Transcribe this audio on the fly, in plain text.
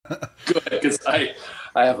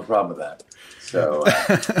I have a problem with that. So,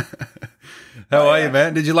 how are you,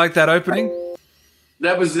 man? Did you like that opening?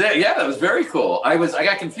 That was it. Yeah, that was very cool. I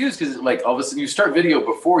got confused because like all of a sudden you start video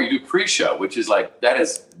before you do pre-show, which is like, that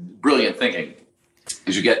is brilliant thinking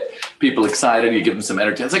because you get people excited, you give them some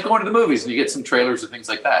entertainment. It's like going to the movies and you get some trailers or things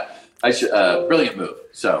like that. Brilliant move.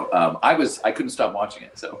 So I couldn't stop watching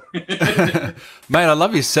it. So, man, I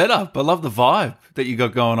love your setup. I love the vibe that you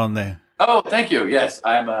got going on there. Oh, thank you. Yes,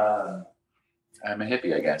 I'm a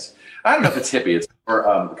hippie, I guess. I don't know if it's hippie. It's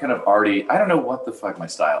more kind of arty. I don't know what the fuck my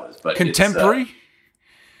style is, but contemporary.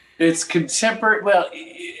 It's contemporary. Well,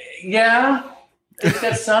 yeah, it's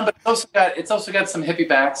got some, but it's also got some hippie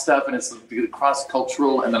back stuff, and it's cross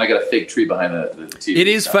cultural. And then I got a fake tree behind the TV. It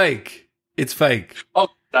is fake. It's fake. Oh,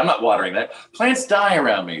 I'm not watering that. Plants die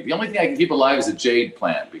around me. The only thing I can keep alive is a jade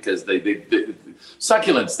plant because they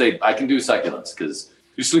succulents. I can do succulents because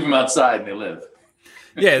you just leave them outside and they live.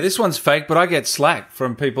 Yeah, this one's fake, but I get slack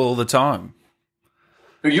from people all the time.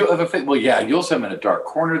 You have a fake? Well, yeah. You also have them in a dark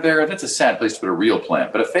corner there. That's a sad place to put a real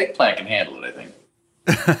plant, but a fake plant can handle it, I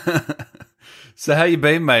think. So, how you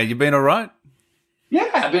been, mate? You been all right?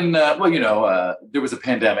 Yeah, I've been. There was a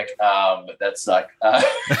pandemic. That sucked.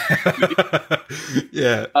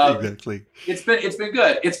 Yeah, exactly. It's been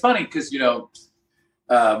good. It's funny because we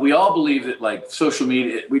all believe that like social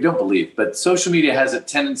media. We don't believe, but social media has a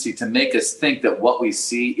tendency to make us think that what we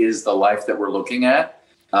see is the life that we're looking at.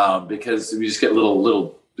 Because we just get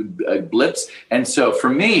little blips. And so for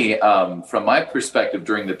me, from my perspective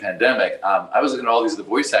during the pandemic, I was looking at all these other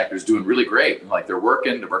voice actors doing really great. And like they're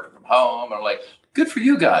working from home. And I'm like, good for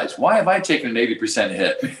you guys. Why have I taken an 80%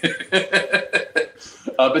 hit?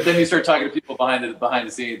 But then you start talking to people behind the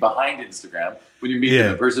scenes, behind Instagram, when you meet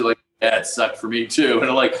them in person, like, yeah, it sucked for me too. And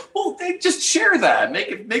I'm like, well, they just share that.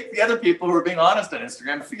 Make the other people who are being honest on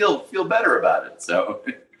Instagram feel better about it. So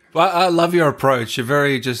Well, I love your approach. You're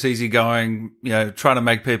very just easygoing, trying to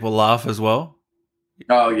make people laugh as well.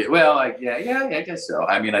 Oh yeah, well, I guess so.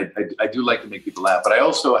 I mean, I do like to make people laugh, but I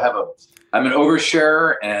also I'm an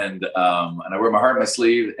oversharer, and I wear my heart on my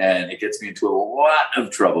sleeve, and it gets me into a lot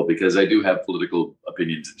of trouble because I do have political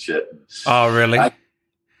opinions and shit. Oh, really? I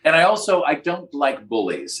don't like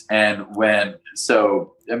bullies, and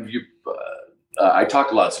I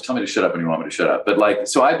talk a lot, so tell me to shut up when you want me to shut up. But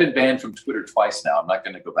so I've been banned from Twitter twice now. I'm not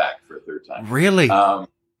going to go back for a third time. Really?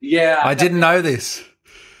 Yeah. I didn't know this.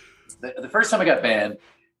 The first time I got banned,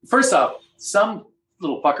 first off, some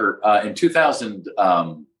little fucker in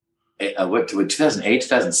 2008,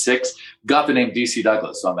 2006, got the name D.C.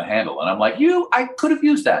 Douglas on the handle. And I'm like, I could have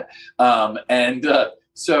used that. And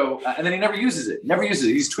then he never uses it.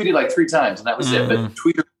 He's tweeted like 3 times, and that was it. But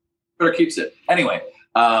Twitter keeps it. Anyway.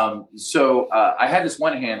 I had this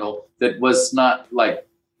one handle that was not like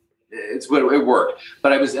it worked,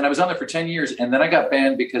 but I was on there for 10 years, and then I got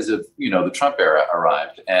banned because of the Trump era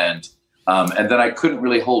arrived, and then I couldn't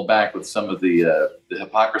really hold back with some of the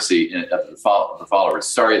hypocrisy of the followers.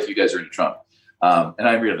 Sorry if you guys are into Trump, and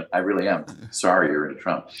I really am sorry you're into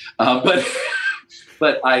Trump, but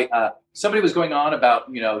somebody was going on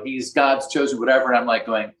about he's God's chosen whatever, and I'm like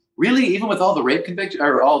going, really, even with all the rape conviction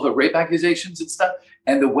or all the rape accusations and stuff.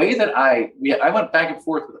 And the way that I went back and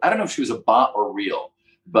forth with, I don't know if she was a bot or real,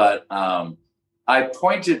 but I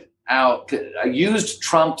pointed out, I used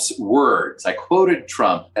Trump's words. I quoted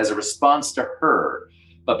Trump as a response to her,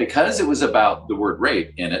 but because it was about the word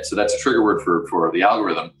rape in it, so that's a trigger word for the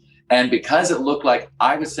algorithm. And because it looked like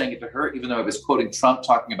I was saying it to her, even though I was quoting Trump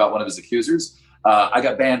talking about one of his accusers, I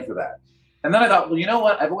got banned for that. And then I thought, well, you know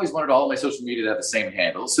what? I've always wanted all of my social media to have the same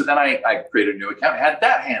handle. So then I created a new account, had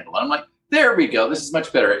that handle. And I'm like, there we go. This is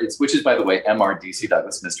much better. Which is, by the way, MR DC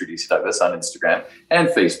Douglas, Mr. DC Douglas on Instagram and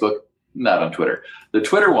Facebook, not on Twitter. The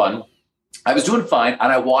Twitter one, I was doing fine, and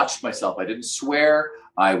I watched myself. I didn't swear.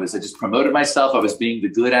 I just promoted myself. I was being the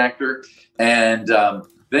good actor. And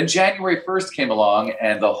then January 1st came along,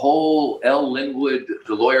 and the whole L. Linwood,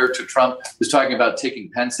 the lawyer to Trump, was talking about taking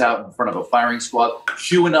Pence out in front of a firing squad.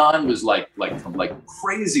 QAnon was like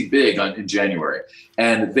crazy big in January,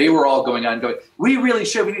 and they were all going, we really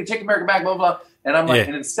should. We need to take America back, blah, blah. And I'm like,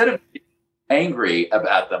 and instead of being angry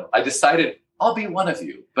about them, I decided I'll be one of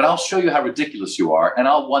you, but I'll show you how ridiculous you are, and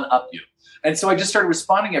I'll one up you. And so I just started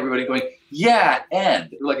responding to everybody going, yeah,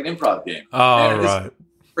 and like an improv game. Oh, right.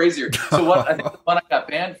 Crazier. So I think the one I got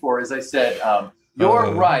banned for is I said,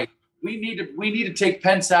 you're right. We need to take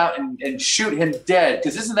Pence out and shoot him dead,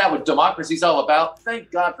 because isn't that what democracy's all about? Thank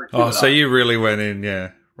God for QAnon. Oh, so you really went in,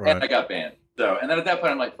 yeah. Right. And I got banned. So, and then at that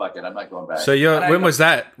point, I'm like, fuck it, I'm not going back. So when was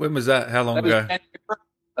that? When was that? How long ago?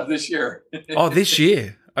 Of this year. Oh, this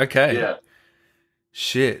year. Okay. Yeah.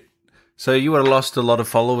 Shit. So you would have lost a lot of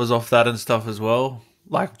followers off that and stuff as well,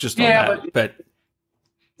 like just on that. But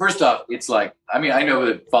first off, it's like, I mean, I know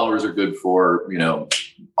that followers are good for,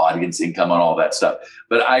 audience income and all that stuff,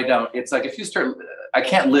 but I don't. It's like if you start, I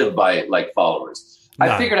can't live by like followers. No.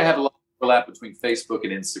 I figured I had a lot of overlap between Facebook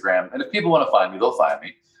and Instagram, and if people want to find me, they'll find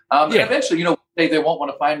me. And eventually, they won't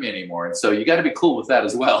want to find me anymore, and so you got to be cool with that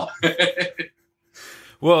as well.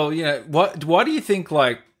 Well, why do you think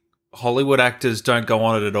like Hollywood actors don't go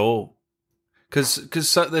on it at all? Because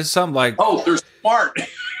there's some like... Oh, they're smart.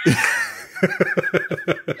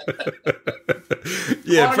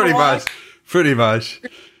 Yeah, pretty much.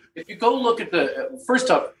 If you go look at first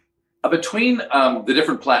off, between the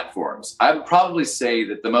different platforms, I would probably say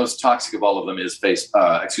that the most toxic of all of them is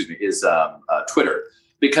Twitter,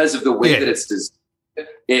 because of the way that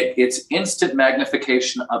it's instant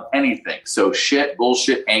magnification of anything. So shit,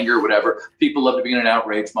 bullshit, anger, whatever. People love to be in an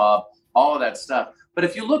outrage mob, all of that stuff. But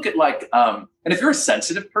if you look at and if you're a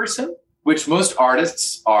sensitive person, which most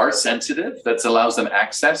artists are sensitive, that allows them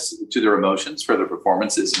access to their emotions for their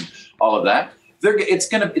performances and all of that. It's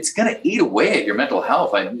gonna eat away at your mental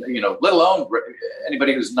health. Let alone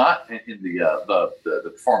anybody who's not in the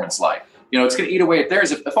performance life. It's gonna eat away at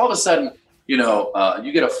theirs. If all of a sudden, you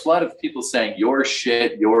get a flood of people saying you're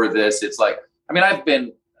shit, you're this. It's like, I mean,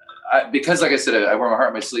 because like I said, I wear my heart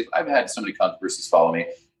on my sleeve. I've had so many controversies follow me.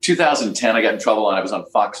 2010, I got in trouble and I was on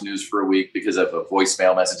Fox News for a week because of a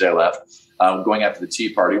voicemail message I left going after the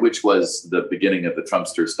Tea Party, which was the beginning of the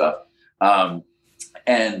Trumpster stuff.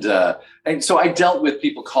 And so I dealt with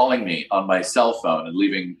people calling me on my cell phone and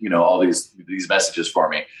leaving, all these messages for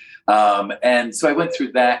me. And so I went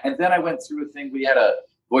through that. And then I went through a thing. We had a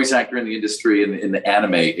voice actor in the industry in the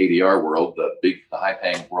anime ADR world, the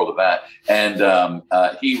high-paying world of that. And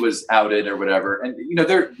he was outed or whatever. And,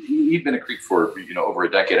 he'd been a creep for, over a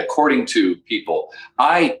decade, according to people.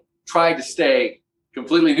 I tried to stay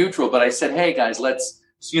completely neutral, but I said, hey, guys, let's,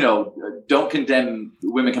 don't condemn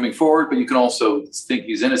women coming forward, but you can also think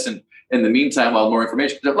he's innocent in the meantime while more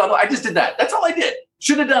information. Blah, blah. I just did that. That's all I did.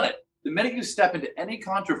 Should have done it. The minute you step into any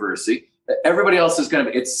controversy, everybody else is going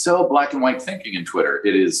to be, it's so black and white thinking in Twitter.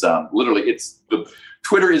 It is literally,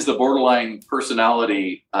 Twitter is the borderline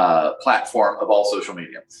personality platform of all social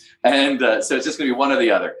media. And so it's just going to be one or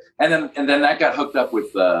the other. And then that got hooked up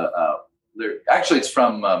with, actually it's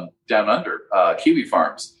from down under, Kiwi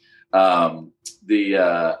Farms. Should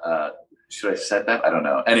I said that? I don't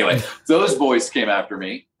know. Anyway, those boys came after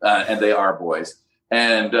me, and they are boys.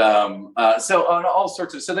 And so on all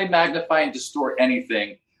sorts of, so they magnify and distort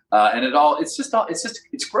anything. And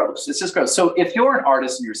it's gross. It's just gross. So if you're an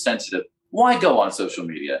artist and you're sensitive, why go on social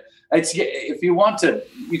media? If you want to,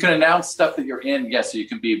 you can announce stuff that you're in. Yes, so you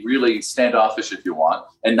can be really standoffish if you want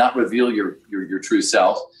and not reveal your true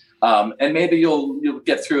self. And maybe you'll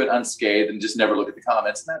get through it unscathed and just never look at the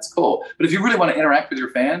comments, and that's cool. But if you really want to interact with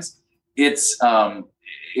your fans, it's a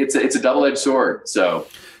double-edged sword. So,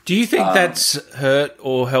 do you think that's hurt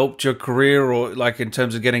or helped your career, or like in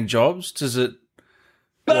terms of getting jobs? Does it?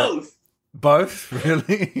 Both. Both,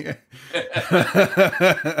 really?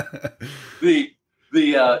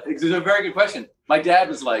 It's a very good question. My dad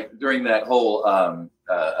was like, during that whole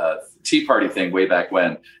Tea Party thing way back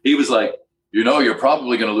when, he was like, you're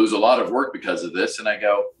probably going to lose a lot of work because of this. And I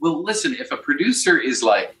go, well, listen, if a producer is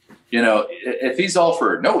like, if he's all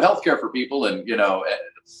for no healthcare for people and,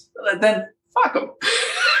 then fuck them.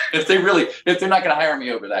 if they're not going to hire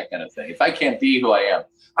me over that kind of thing, if I can't be who I am.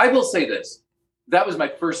 I will say this. That was my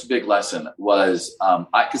first big lesson was,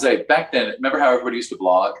 because back then, remember how everybody used to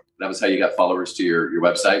blog? That was how you got followers to your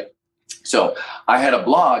website. So I had a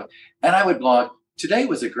blog and I would blog, today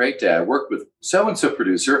was a great day. I worked with so-and-so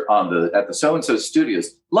producer at the so-and-so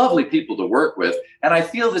studios, lovely people to work with. And I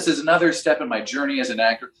feel this is another step in my journey as an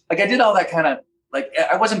actor. Like I did all that kind of, like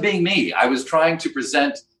I wasn't being me. I was trying to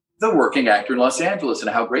present the working actor in Los Angeles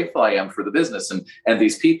and how grateful I am for the business and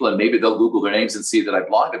these people. And maybe they'll Google their names and see that I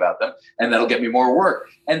blogged about them and that'll get me more work.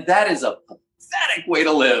 And that is a pathetic way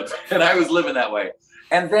to live. And I was living that way.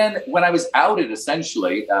 And then when I was outed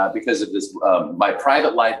essentially because of this, my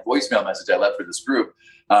private life voicemail message I left for this group.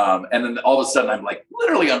 And then all of a sudden I'm like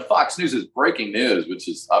literally on Fox News is breaking news, which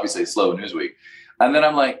is obviously a slow news week. And then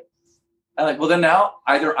I'm like, well then now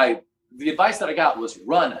the advice that I got was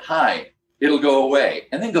run, hide. It'll go away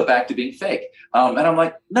and then go back to being fake. And I'm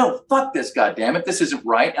like, no, fuck this, goddammit. This isn't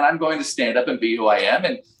right. And I'm going to stand up and be who I am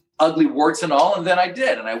and ugly warts and all. And then I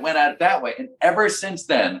did. And I went at it that way. And ever since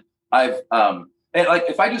then, I've,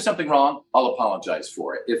 if I do something wrong, I'll apologize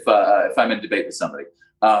for it if I'm in debate with somebody.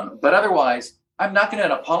 But otherwise, I'm not going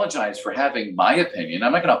to apologize for having my opinion.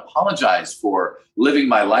 I'm not going to apologize for living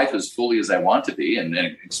my life as fully as I want to be and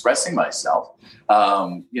expressing myself.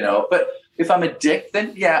 But if I'm a dick,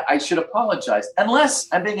 then yeah, I should apologize, unless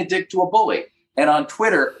I'm being a dick to a bully. And on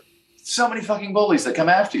Twitter, so many fucking bullies that come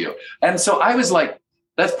after you. And so I was like,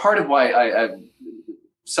 that's part of why I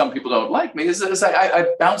some people don't like me is I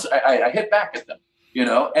bounce, I hit back at them,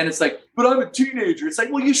 and it's like, but I'm a teenager. It's like,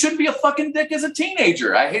 well, you shouldn't be a fucking dick as a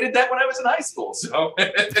teenager. I hated that when I was in high school. So,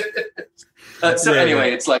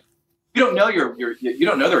 anyway, it's like, you don't know you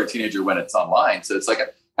don't know they're a teenager when it's online. So it's like,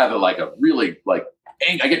 I have a really like,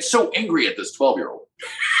 I get so angry at this 12-year-old.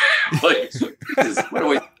 Like, what a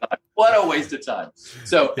waste of time. What a waste of time.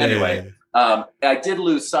 So anyway, I did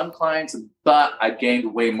lose some clients, but I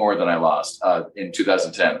gained way more than I lost in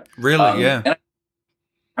 2010. Really? Yeah. And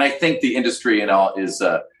I think the industry and all is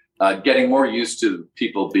getting more used to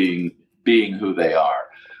people being who they are.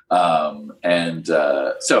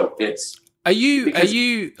 So it's. Are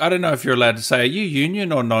you? I don't know if you're allowed to say. Are you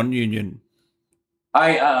union or non-union?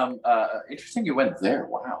 Interesting. You went there.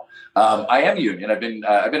 Wow. I am union. I've been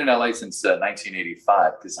in LA since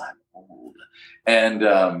 1985 because I'm old,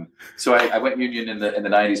 and so I went union in the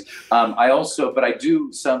 90s. But I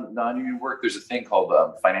do some non-union work. There's a thing called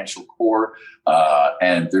financial core,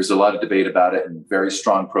 and there's a lot of debate about it. And very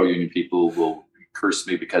strong pro-union people will curse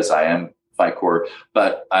me because I am FICOR,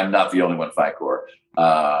 but I'm not the only one FICOR.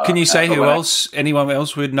 Can you say who else? Anyone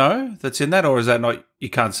else would know that's in that, or is that not? You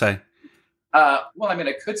can't say. Well, I mean,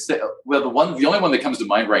 I could say. Well, the only one that comes to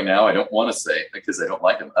mind right now, I don't want to say because I don't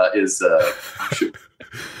like him, is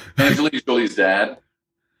Angelina Jolie's dad.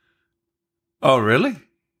 Oh, really?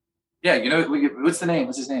 Yeah, what's the name?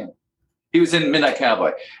 What's his name? He was in Midnight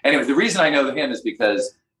Cowboy. Anyway, the reason I know him is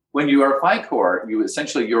because when you are a FICOR,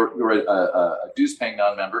 you're a dues-paying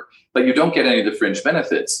non-member, but you don't get any of the fringe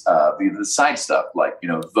benefits, the side stuff like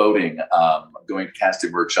voting, going to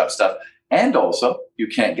casting workshop stuff. And also, you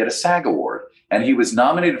can't get a SAG award. And he was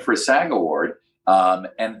nominated for a SAG award,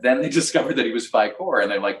 and then they discovered that he was FICOR, and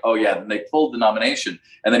they're like, oh, yeah, and they pulled the nomination.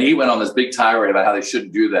 And then he went on this big tirade about how they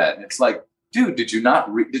shouldn't do that. And it's like, dude, did you not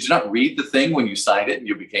read the thing when you signed it and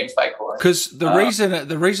you became FICOR? Because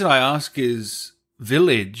the reason I ask is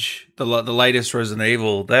Village, the latest Resident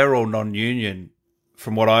Evil, they're all non-union,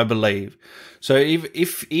 from what I believe. So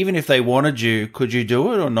even if they wanted you, could you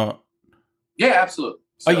do it or not? Yeah, absolutely.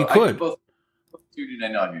 So you could. Both union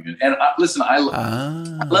and non-union. And listen, I love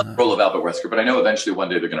the role of Albert Wesker, but I know eventually one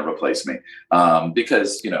day they're going to replace me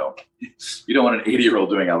because, you don't want an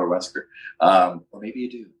 80-year-old doing Albert Wesker. Or maybe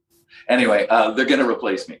you do. Anyway, they're going to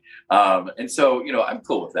replace me. And so, I'm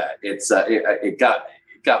cool with that. It's it got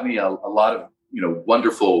me a lot of,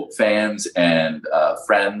 wonderful fans and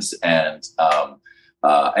friends and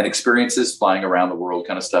experiences flying around the world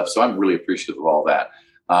kind of stuff. So I'm really appreciative of all that.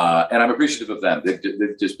 And I'm appreciative of them. They've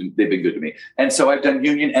been good to me. And so I've done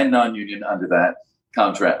union and non-union under that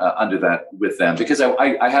contract, under that with them, because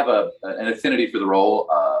I have an affinity for the role,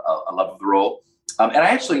 a love of the role. And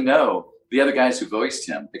I actually know the other guys who voiced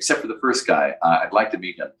him, except for the first guy. I'd like to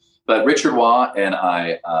meet him. But Richard Waugh and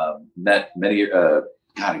I met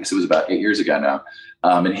I guess it was about 8 years ago now.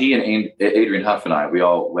 And he and Adrian Huff and I, we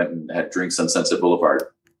all went and had drinks on Sunset Boulevard.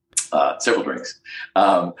 Several drinks.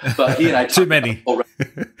 But he and I too many.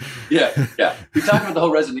 Yeah. We talked about the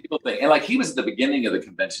whole Resident Evil thing. And he was at the beginning of the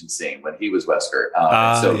convention scene when he was Wesker.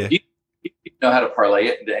 He didn't know how to parlay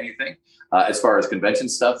it into anything as far as convention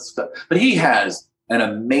stuff. But he has an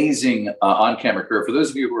amazing on-camera career. For those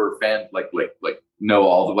of you who are fans, like know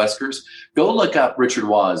all the Weskers, go look up Richard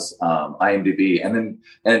Waugh's IMDb. And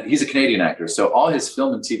he's a Canadian actor. So all his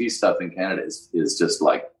film and TV stuff in Canada is just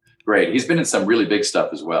great. He's been in some really big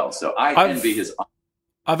stuff as well. So I envy his.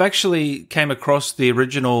 I've actually came across the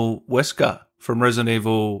original Wesker from Resident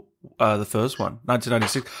Evil, the first one,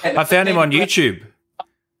 1996. I found him on YouTube.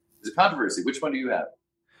 There's a controversy. Which one do you have?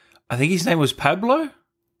 I think his name was Pablo.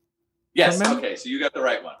 Yes. Okay. So you got the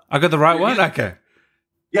right one. I got the right one? Okay.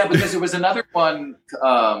 Yeah, because there was another one.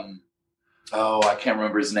 I can't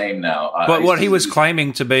remember his name now. But what he was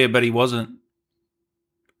claiming to be, but he wasn't.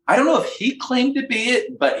 I don't know if he claimed to be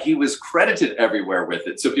it, but he was credited everywhere with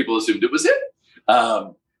it. So people assumed it was it.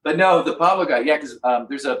 But no, the Pablo guy, yeah, because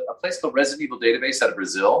there's a place called Resident Evil Database out of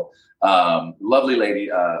Brazil. Lovely lady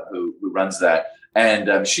who runs that.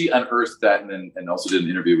 And she unearthed that and also did an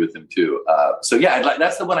interview with him too. So yeah,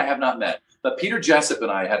 that's the one I have not met. But Peter Jessup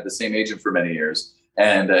and I had the same agent for many years.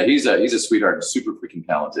 And he's a sweetheart and super freaking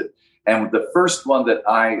talented. And the first one that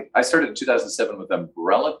I started in 2007 with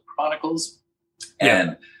Umbrella Chronicles.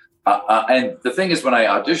 Yeah. And the thing is, when I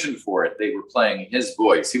auditioned for it, they were playing his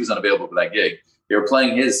voice. He was unavailable for that gig. They were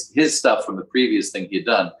playing his stuff from the previous thing he had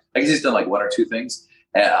done. I guess he's done like 1 or 2 things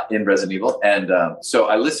in Resident Evil. And so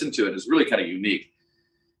I listened to it. It was really kind of unique.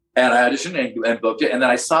 And I auditioned and booked it. And then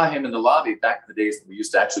I saw him in the lobby back in the days when we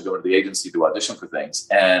used to actually go to the agency to audition for things.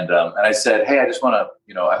 And I said, hey, I just want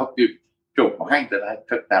to, I hope you don't mind that I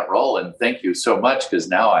took that role. And thank you so much, because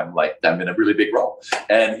now I'm in a really big role.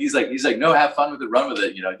 And he's like, no, have fun with it, run with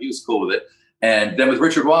it. He was cool with it. And then with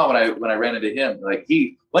Richard Waugh, when I ran into him,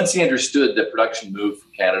 once he understood that production moved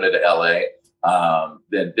from Canada to LA,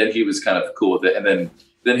 then he was kind of cool with it. And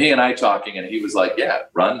then he and I talking, and he was like, yeah,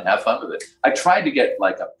 run, have fun with it. I tried to get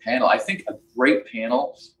like a panel. I think a great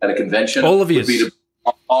panel at a convention would be to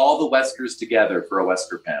all the Weskers together for a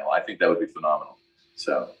Wesker panel. I think that would be phenomenal.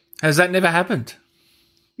 So has that never happened?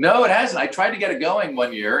 No, it hasn't. I tried to get it going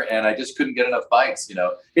one year, and I just couldn't get enough bites.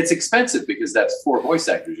 It's expensive because that's 4 voice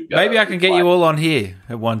actors. Maybe I can get you all on here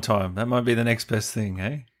at one time. That might be the next best thing,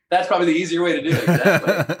 hey? That's probably the easier way to do it,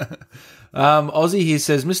 exactly. Ozzy here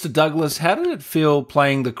says, Mr. Douglas, how did it feel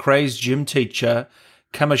playing the crazed gym teacher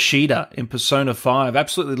Kamoshida in Persona 5?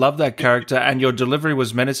 Absolutely love that character, and your delivery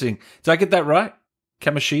was menacing. Did I get that right?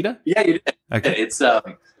 Kamoshida? Yeah, you did. Okay.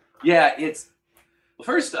 It's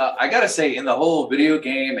first, I got to say, in the whole video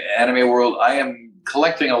game anime world, I am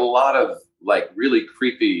collecting a lot of really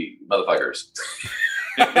creepy motherfuckers.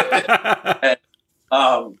 And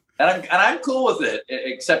I'm cool with it,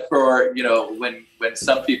 except for when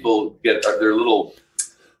some people get their little,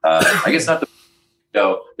 I guess not the,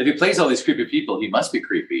 if he plays all these creepy people, he must be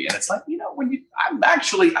creepy. And it's like,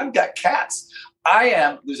 I've got cats.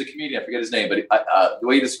 There's a comedian, I forget his name, but the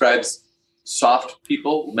way he describes soft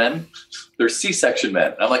people, men, they're C-section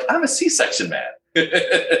men. And I'm like, I'm a C-section man.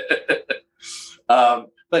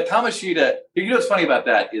 But Kamoshida, what's funny about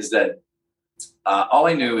that is that all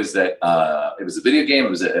I knew is that it was a video game. It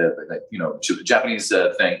was a Japanese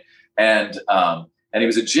thing, and he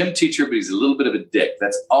was a gym teacher, but he's a little bit of a dick.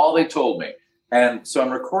 That's all they told me. And so I'm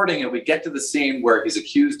recording it. We get to the scene where he's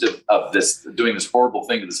accused of doing this horrible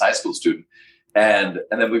thing to this high school student, and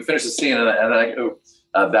then we finish the scene, and I go,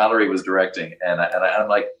 Valerie was directing, and I'm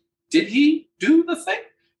like, did he do the thing?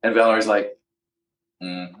 And Valerie's like,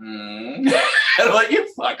 mm-hmm. And I'm like, you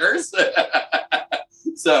fuckers.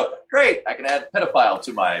 So great, I can add pedophile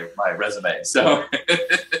to my resume. So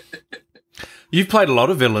you've played a lot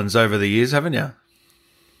of villains over the years, haven't you?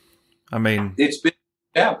 I mean, it's been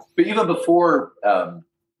but even before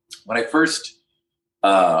when I first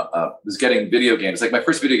was getting video games, my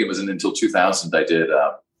first video game wasn't until 2000. I did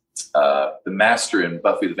the Master in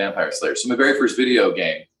Buffy the Vampire Slayer. So my very first video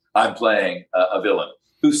game, I'm playing a villain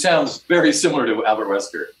who sounds very similar to Albert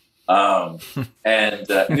Wesker. And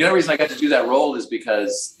the only reason I got to do that role is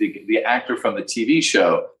because the actor from the TV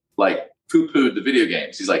show poo-pooed the video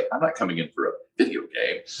games. He's like, I'm not coming in for a video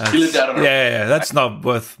game. He lived out on that's not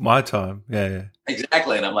worth my time. Yeah.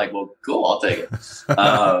 Exactly. And I'm like, well, cool, I'll take it.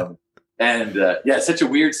 Such a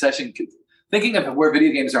weird session. Thinking of where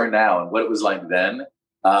video games are now and what it was like then,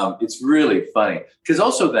 it's really funny. Because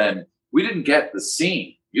also then, we didn't get the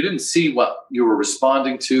scene. You didn't see what you were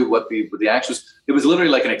responding to, what the actions. It was literally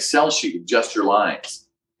like an Excel sheet with just your lines.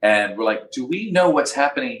 And we're like, do we know what's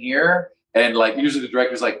happening here? And usually the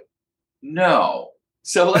director's like, no.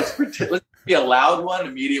 So let's pretend. Let's be a loud one,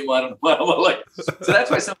 a medium one. So that's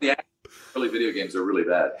why some of the early video games are really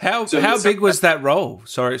bad. How big was that role?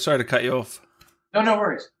 Sorry to cut you off. No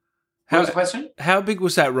worries. What was the question? How big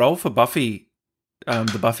was that role for Buffy,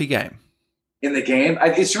 the Buffy game? In the game,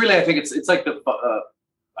 I think it's like the.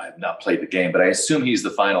 I've not played the game, but I assume he's the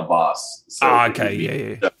final boss. So okay,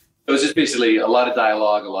 yeah. So it was just basically a lot of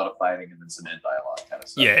dialogue, a lot of fighting, and then some end dialogue kind of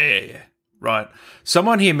stuff. Yeah. Right.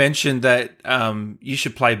 Someone here mentioned that you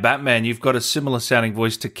should play Batman. You've got a similar sounding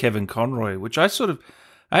voice to Kevin Conroy, which I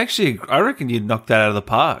reckon you'd knock that out of the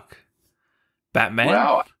park. Batman.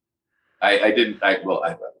 Wow. I didn't. I would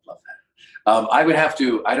love that. I would have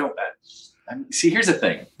to. I don't. See, here's the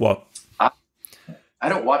thing. What? I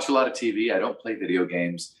don't watch a lot of TV. I don't play video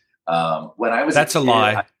games. When I was That's a kid,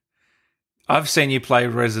 lie. I've seen you play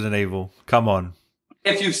Resident Evil. Come on.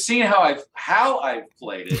 If you've seen how I've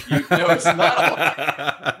played it, you know it's not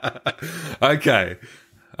a lie.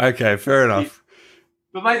 Okay, fair enough.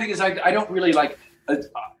 But my thing is, I don't really like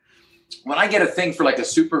when I get a thing for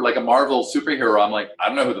a Marvel superhero. I'm like, I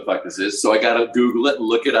don't know who the fuck this is, so I got to Google it and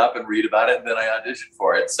look it up and read about it, and then I audition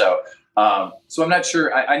for it. So I'm not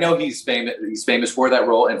sure. I know he's famous. He's famous for that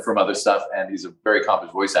role and from other stuff, and he's a very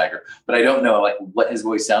accomplished voice actor. But I don't know what his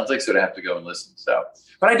voice sounds like, so I'd have to go and listen. So,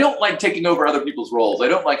 but I don't like taking over other people's roles. I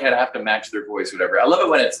don't like to have to match their voice, or whatever. I love it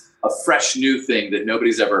when it's a fresh new thing that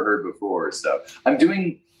nobody's ever heard before. So I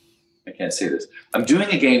can't say this. I'm doing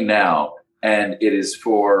a game now and it is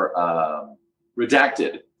for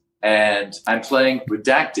Redacted, and I'm playing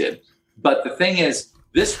Redacted. But the thing is,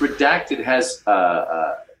 this Redacted has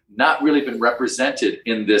not really been represented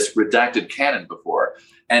in this Redacted canon before.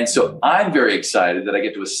 And so I'm very excited that I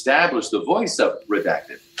get to establish the voice of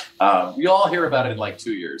Redacted. We all hear about it in like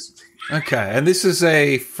 2 years. Okay, and this is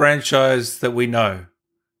a franchise that we know,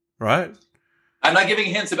 right? I'm not giving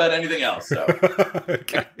hints about anything else. So.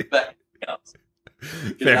 Okay.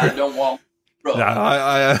 I don't want. No,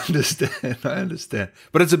 I understand. I understand.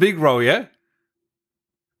 But it's a big role, yeah?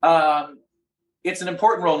 It's an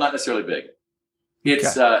important role, not necessarily big.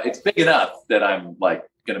 It's big enough that I'm like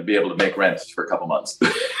going to be able to make rent for a couple months.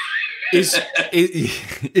 Is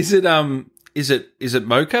it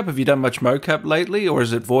mocap? Have you done much mocap lately, or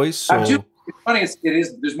is it voice? Or? It's funny. It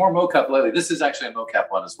is. There's more mocap lately. This is actually a mocap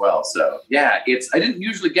one as well. So yeah, I didn't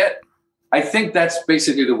usually get. I think that's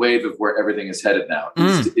basically the wave of where everything is headed now.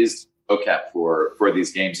 Is mocap for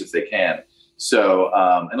these games if they can. So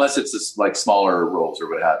unless it's just like smaller roles or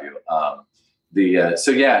what have you.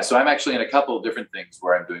 So I'm actually in a couple of different things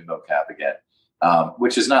where I'm doing mocap again,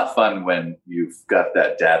 which is not fun when you've got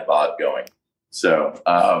that dad bod going. So,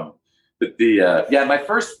 but my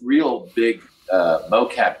first real big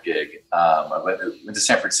mocap gig, I went to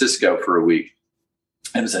San Francisco for a week,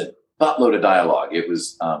 and it was a buttload of dialogue. It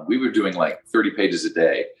was we were doing like 30 pages a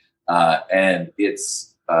day, and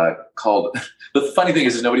it's called. The funny thing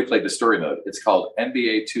is nobody played the story mode. It's called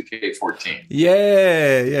NBA 2K14.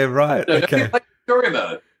 Yeah, right. So okay. nobody played the story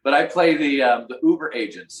mode, but I play the Uber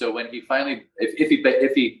agent. So when he finally,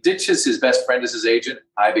 if he ditches his best friend as his agent,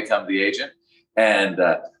 I become the agent. And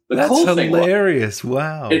that's cool hilarious. Thing,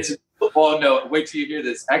 wow. Oh no! Wait till you hear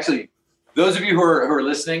this. Actually, those of you who are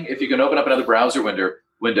listening, if you can open up another browser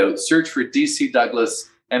window, search for DC Douglas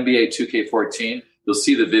NBA 2K14. You'll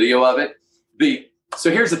see the video of it. So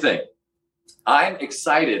here's the thing. I'm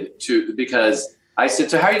excited because I said,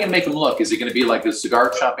 so how are you going to make him look? Is he going to be like the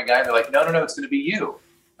cigar chomping guy? And they're like, no, it's going to be you.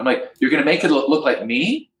 I'm like, you're going to make it look like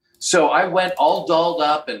me? So I went all dolled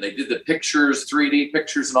up and they did the pictures, 3D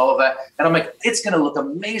pictures and all of that. And I'm like, it's going to look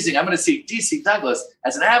amazing. I'm going to see DC Douglas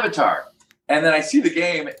as an avatar. And then I see the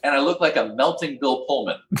game and I look like a melting Bill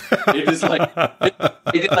Pullman. It was like,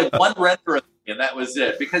 they did like one render and that was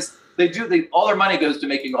it. Because all their money goes to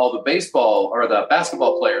making all the baseball or the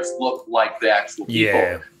basketball players look like the actual people.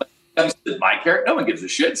 Yeah. But comes to my character, no one gives a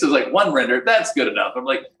shit. So it's like one render, that's good enough. I'm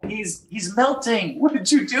like, he's melting. What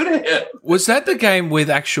did you do to him? Was that the game with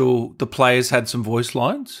the players had some voice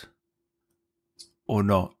lines? Or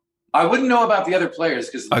not? I wouldn't know about the other players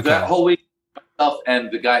because that whole week, myself and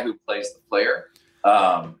the guy who plays the player,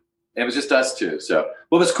 it was just us two. So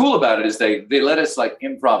what was cool about it is they let us like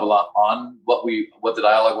improv a lot on what the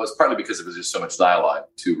dialogue was, partly because it was just so much dialogue.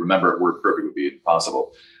 To remember it word perfect would be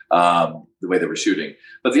impossible, the way they were shooting.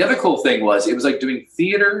 But the other cool thing was it was like doing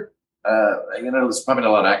theater. There's probably not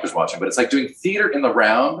a lot of actors watching, but it's like doing theater in the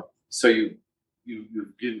round. So you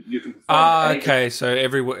can perform okay. So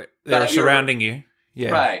everywhere they're surrounding you.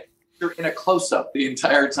 Yeah. Right. You're in a close-up the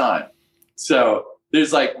entire time. So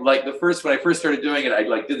there's like when I first started doing it, I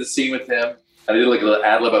like did the scene with him. I did like a little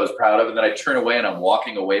ad lib I was proud of, and then I turn away and I'm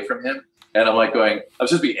walking away from him, and I'm like going, I'm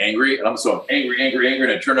supposed to be angry, and I'm angry,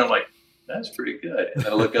 and I turn and I'm like, that's pretty good. And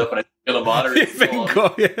then I look up and I see the monitor.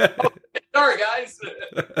 Sorry guys,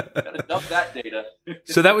 gotta dump that data.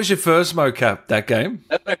 So that was your first mocap, that game?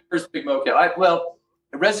 That's my first big mocap.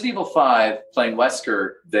 Resident Evil 5 playing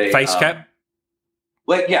Wesker. Face cap.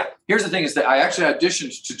 Well, yeah. Here's the thing: is that I actually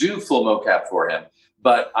auditioned to do full mocap for him,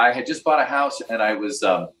 but I had just bought a house and I was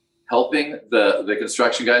helping the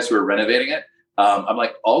construction guys who were renovating it. I'm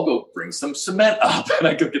like, I'll go bring some cement up, and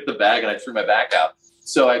I go get the bag and I threw my back out.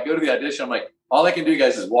 So I go to the audition. I'm like, all I can do,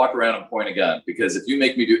 guys, is walk around and point a gun, because if you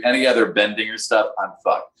make me do any other bending or stuff, I'm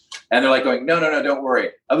fucked. And they're like going, no, don't worry.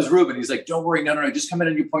 I was Ruben. He's like, don't worry, no, just come in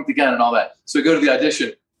and you point the gun and all that. So I go to the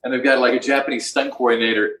audition, and they've got like a Japanese stunt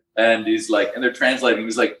coordinator. And he's like, and they're translating.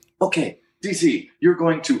 He's like, okay, DC, you're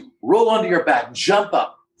going to roll onto your back, jump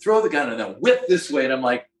up, throw the gun, and then whip this way. And I'm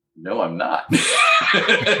like, no, I'm not.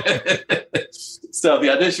 So the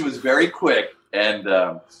audition was very quick. And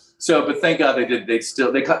but thank God they did.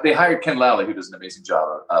 They hired Ken Lally, who does an amazing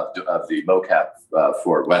job of the mocap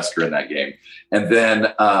for Wesker in that game. And then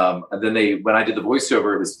when I did the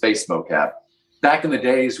voiceover, it was face mocap. Back in the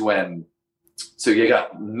days when, so you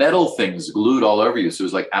got metal things glued all over you. So it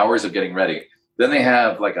was like hours of getting ready. Then they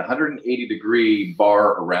have like 180-degree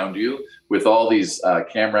bar around you with all these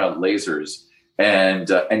camera lasers. And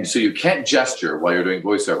so you can't gesture while you're doing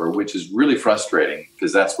voiceover, which is really frustrating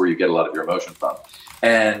because that's where you get a lot of your emotion from.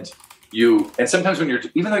 And and sometimes when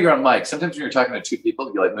even though you're on mic, sometimes when you're talking to two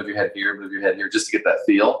people, you like move your head here, just to get that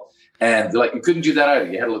feel. And they're like, you couldn't do that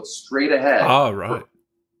either. You had to look straight ahead. Oh, right.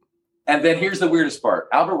 And then here's the weirdest part.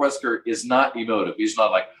 Albert Wesker is not emotive. He's not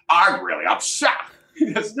like, I'm really upset.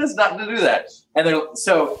 He does not do that. And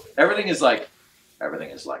so everything is like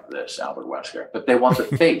this, Albert Wesker. But they want the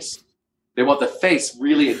face. They want the face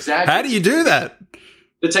really exaggerated. How do you do that?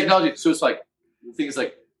 The technology. So it's like, the thing is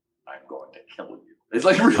like, I'm going to kill you. It's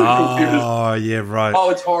like really confused. Oh, yeah, right. Oh,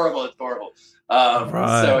 it's horrible. It's horrible.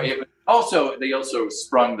 Right. So they also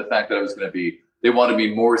sprung the fact that I was going to be, they wanted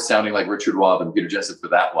me more sounding like Richard Waugh than Peter Jessup for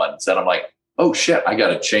that one. So I'm like, oh shit, I got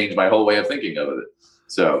to change my whole way of thinking of it.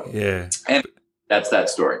 So yeah, and that's that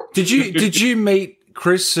story. Did you meet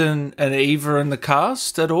Chris and Eva in the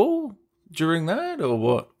cast at all during that, or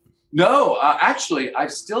what? No, actually, I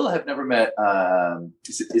still have never met.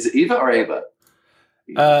 Is it Eva or Ava?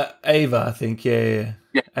 Ava, I think. Yeah.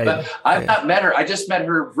 But I've not met her. I just met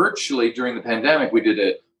her virtually during the pandemic. We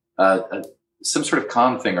did some sort of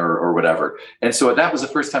con thing or whatever, and so that was the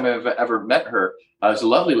first time I've ever met her. It was a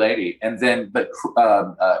lovely lady, and then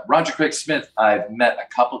Roger Craig Smith I've met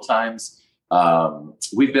a couple times.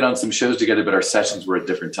 We've been on some shows together, but our sessions were at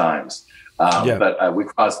different times. But we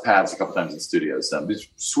crossed paths a couple times in studios. He's a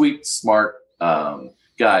sweet, smart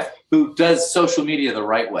guy who does social media the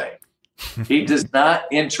right way. He does not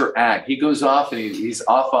interact. He goes off and he's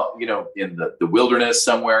off, in the wilderness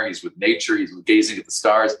somewhere. He's with nature. He's gazing at the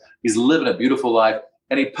stars. He's living a beautiful life.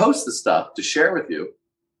 And he posts the stuff to share with you.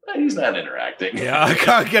 But he's not interacting. Yeah, I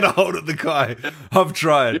can't get a hold of the guy. I've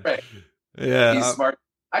tried. You're right. Yeah. He's smart.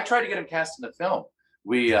 I tried to get him cast in the film.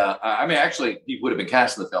 Actually, he would have been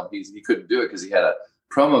cast in the film. He couldn't do it because he had a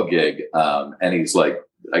promo gig. And he's like,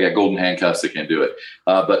 I got golden handcuffs. I can't do it.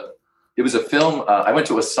 But it was a film. I went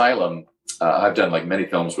to Asylum. I've done like many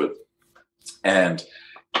films with, and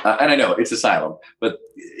I know it's Asylum, but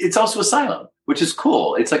it's also Asylum, which is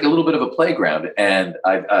cool. It's like a little bit of a playground, and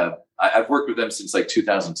I've worked with them since like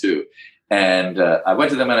 2002. And I went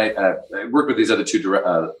to them, and I worked with these other two,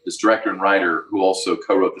 this director and writer who also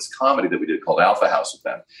co-wrote this comedy that we did called Alpha House with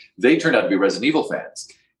them. They turned out to be Resident Evil fans,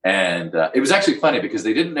 and it was actually funny because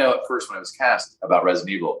they didn't know at first when I was cast about Resident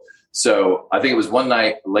Evil. So I think it was one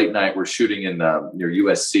night, late night, we're shooting in near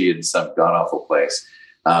USC in some god-awful place.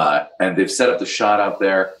 And they've set up the shot out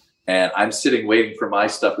there. And I'm sitting waiting for my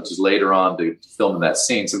stuff, which is later on to film in that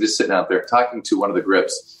scene. So I'm just sitting out there talking to one of the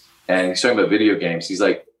grips. And he's talking about video games. He's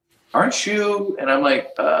like, aren't you? And I'm like,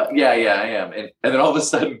 yeah, I am. And then all of a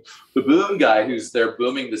sudden, the boom guy who's there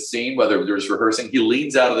booming the scene, whether there's rehearsing, he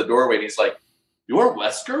leans out of the doorway and he's like, you're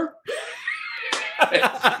Wesker?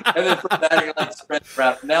 And then from that, he like spreads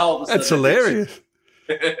around. Now all of a sudden, that's hilarious.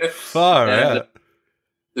 Far out.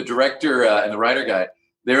 The director and the writer guy,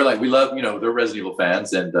 they're like, we love, they're Resident Evil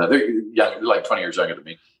fans, and they're young, they're like 20 years younger than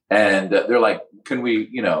me, and they're like, can we,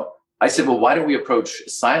 I said, well, why don't we approach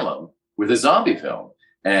Asylum with a zombie film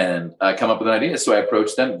and come up with an idea? So I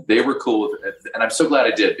approached them. They were cool with it, and I'm so glad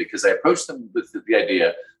I did because I approached them with the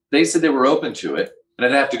idea. They said they were open to it, and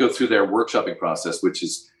I'd have to go through their workshopping process, which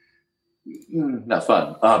is not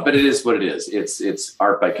fun, but it is what it is. It's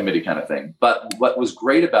art by committee kind of thing. But what was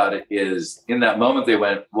great about it is in that moment they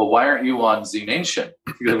went, well, why aren't you on Z Nation?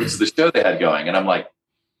 Which is the show they had going. And I'm like,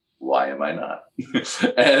 why am I not?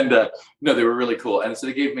 And no, they were really cool. And so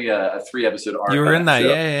they gave me a 3-episode arc. You were in that,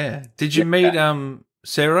 show. yeah. Did you meet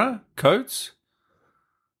Sarah Coates?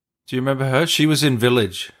 Do you remember her? She was in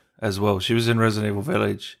Village as well. She was in Resident Evil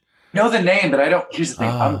Village. Know the name, but I don't. Here's the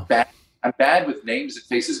thing. I'm bad with names and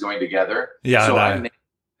faces going together. Yeah, so I know.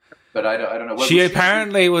 But I don't know. What she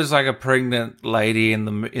apparently was like a pregnant lady in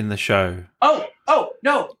the show. Oh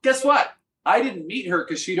no! Guess what? I didn't meet her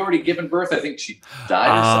because she'd already given birth. I think she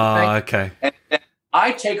died or something. Okay. And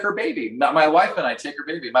I take her baby. My wife and I take her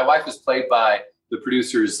baby. My wife is played by the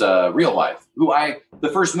producer's real wife, who the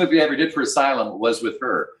first movie I ever did for Asylum was with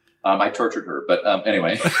her. I tortured her, but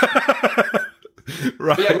anyway.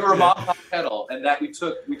 Right. But yeah, we were mom on pedal, and that we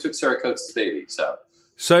took Sarah Coates' baby. So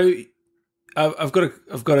I've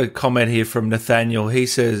got a comment here from Nathaniel. He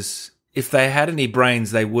says if they had any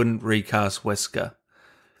brains, they wouldn't recast Wesker.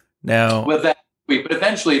 Now, but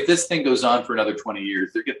eventually, if this thing goes on for another 20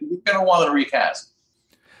 years, they're going to want to recast.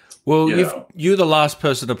 Well, you're the last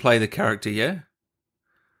person to play the character, yeah.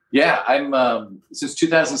 Yeah, I'm since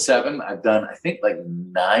 2007. I've done I think like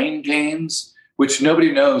 9 games. Which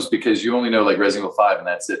nobody knows because you only know like Resident Evil 5 and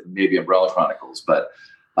that's it, maybe Umbrella Chronicles. But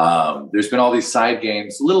there's been all these side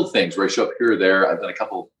games, little things where I show up here or there. I've done a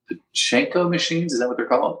couple Pachinko machines. Is that what they're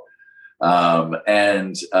called?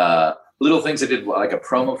 And little things I did like a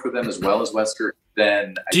promo for them as well as Wesker.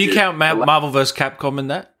 Then do you count Marvel vs. Capcom in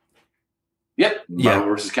that? Yep, Marvel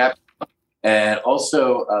versus Capcom. And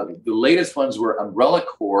also, the latest ones were Umbrella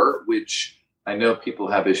Corps, which I know people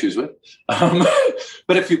have issues with.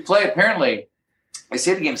 But if you play, apparently, I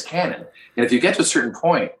say the game's canon. And if you get to a certain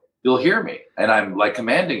point, you'll hear me. And I'm like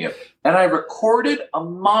commanding you. And I recorded a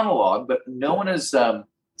monologue, but no one has...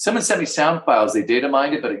 someone sent me sound files. They data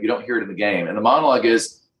mined it, but you don't hear it in the game. And the monologue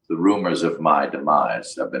is, the rumors of my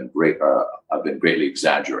demise have been greatly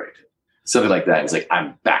exaggerated. Something like that. It's like,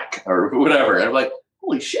 I'm back, or whatever. And I'm like,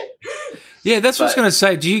 holy shit. Yeah, that's what I was going to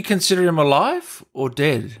say. Do you consider him alive or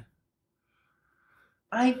dead?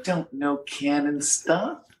 I don't know canon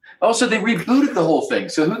stuff. Also, they rebooted the whole thing,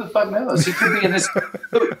 so who the fuck knows? He could be in this.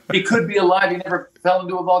 He could be alive. He never fell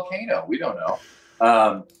into a volcano. We don't know.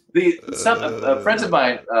 Some friends of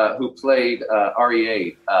mine who played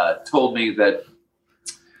RE8 told me that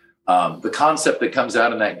the concept that comes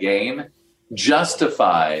out in that game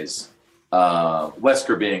justifies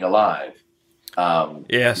Wesker being alive.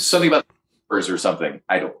 Yes, something about or something.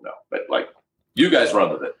 I don't know, but like, you guys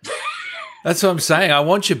run with it. That's what I'm saying. I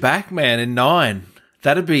want you back, man. In 9,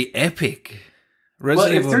 that'd be epic.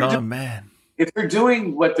 Resident Evil 9, man. If they're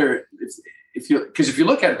doing what they're, if you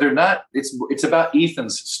look at it, they're not. It's about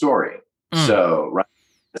Ethan's story. So right.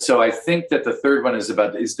 So I think that the third one is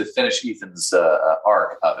to finish Ethan's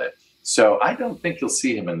arc of it. So I don't think you'll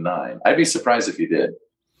see him in 9. I'd be surprised if you did.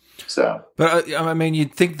 So, but I mean,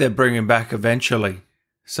 you'd think they'd bring him back eventually.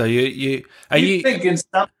 So you think in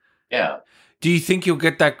some, yeah. Do you think you'll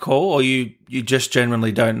get that call, or you just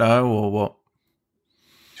genuinely don't know, or what?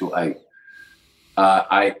 I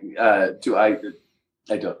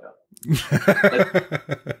don't know.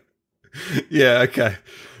 Yeah. Okay.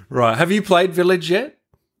 Right. Have you played Village yet?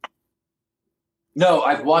 No,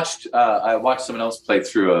 I watched someone else play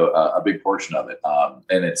through a big portion of it,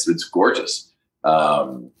 and it's gorgeous.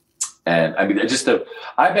 And I mean,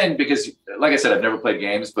 I've been, because, like I said, I've never played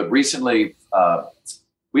games, but recently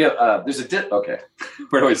we have okay.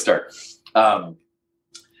 Where do I start?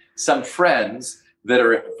 Some friends that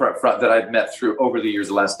I've met through over the years,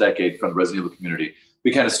 the last decade, from the Resident Evil community.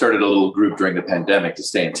 We kind of started a little group during the pandemic to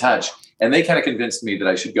stay in touch, and they kind of convinced me that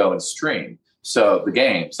I should go and stream the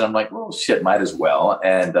games. And I'm like, well, shit, might as well.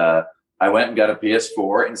 And I went and got a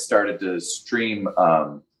PS4 and started to stream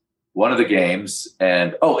one of the games.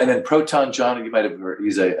 And then Proton John, you might have heard,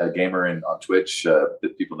 he's a gamer on Twitch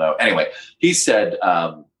that people know. Anyway, he said,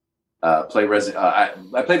 I played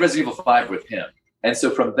Resident Evil 5 with him. And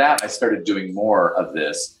so from that, I started doing more of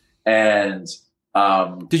this. And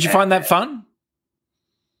did you find that fun?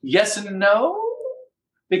 Yes and no.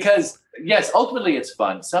 Because, yes, ultimately it's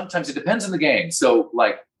fun. Sometimes it depends on the game. So,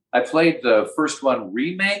 like, I played the first one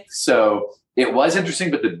remake, so it was interesting,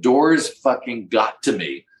 but the doors fucking got to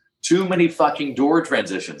me. Too many fucking door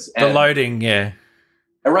transitions. The loading, yeah.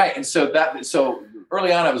 Right. And so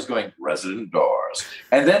early on I was going, Resident Doors.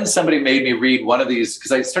 And then somebody made me read one of these,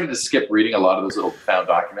 because I started to skip reading a lot of those little found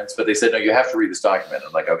documents, but they said, no, you have to read this document.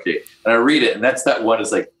 I'm like, okay. And I read it, and that one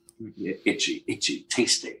is like, itchy,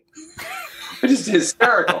 tasty. Which is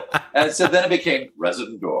hysterical. And so then it became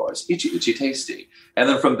Resident Doors, itchy, tasty. And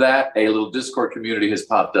then from that, a little Discord community has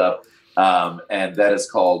popped up, and that is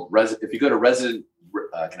called, if you go to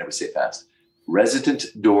I can never say it fast,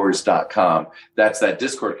 residentdoors.com. That's that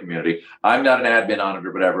Discord community. I'm not an admin on it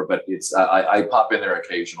or whatever, but it's I pop in there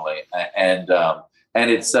occasionally, and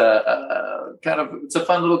it's it's a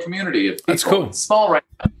fun little community of people. That's cool. It's small right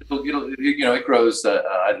now. It grows at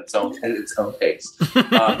its own pace.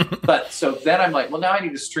 But so then I'm like, well, now I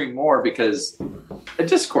need to stream more because a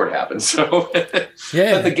Discord happens. So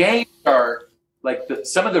yeah, but the games are like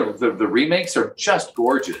some of the remakes are just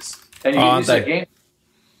gorgeous, and you use that game.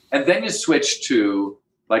 And then you switch to,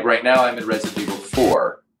 like, right now I'm in Resident Evil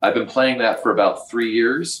 4. I've been playing that for about 3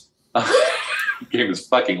 years. The game is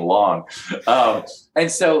fucking long.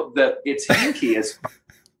 And so it's hinky as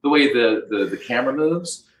the way the camera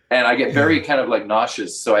moves. And I get very kind of like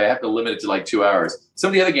nauseous, so I have to limit it to like 2 hours. Some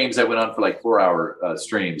of the other games I went on for like 4-hour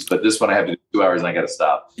streams, but this one I have to do 2 hours and I got to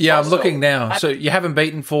stop. Yeah, also, I'm looking now. So you haven't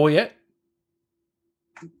beaten 4 yet?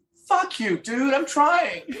 Fuck you, dude. I'm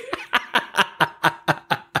trying.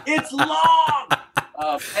 It's long,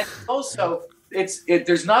 and also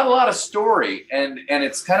there's not a lot of story, and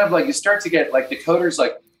it's kind of like you start to get like the coders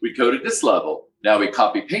like, we coded this level, now we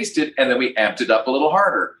copy pasted, and then we amped it up a little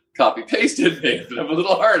harder. Copy pasted, amped it up a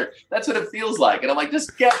little harder. That's what it feels like, and I'm like,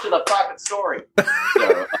 just get to the fucking story.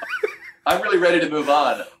 So I'm really ready to move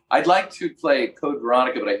on. I'd like to play Code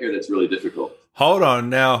Veronica, but I hear that's really difficult. Hold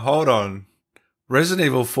on. Resident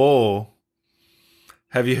Evil 4.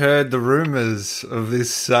 Have you heard the rumors of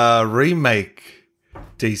this remake,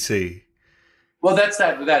 DC? Well, that's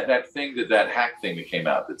that thing that hack thing that came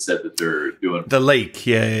out that said that they're doing the leak.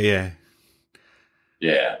 Yeah.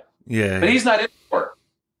 But he's not in for it.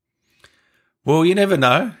 Well, you never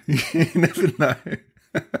know. You never know.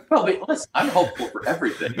 Well, listen, I'm hopeful for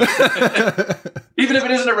everything. Even if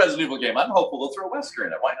it isn't a Resident Evil game, I'm hopeful they'll throw Wesker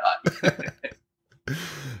in it. Why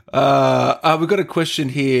not? We've got a question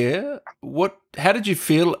here. How did you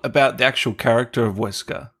feel about the actual character of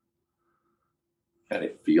Wesker? How did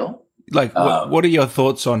it feel? Like, what are your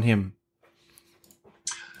thoughts on him?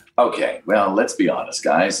 Okay, well, let's be honest,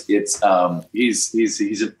 guys. It's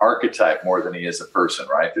he's an archetype more than he is a person,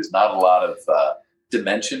 right? There's not a lot of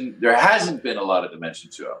dimension. There hasn't been a lot of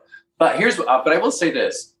dimension to him. But but I will say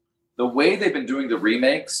this: the way they've been doing the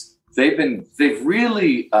remakes, they've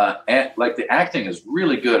really like the acting is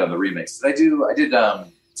really good on the remakes. I did.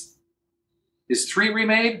 Is 3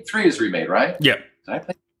 remade? 3 is remade, right? Yeah. Did I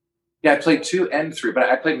play? Yeah, I played 2 and 3, but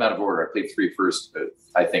I played them out of order. I played 3 first,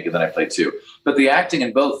 I think, and then I played 2. But the acting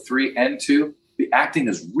in both 3 and 2, the acting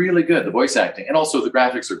is really good, the voice acting, and also the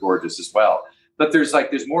graphics are gorgeous as well. But there's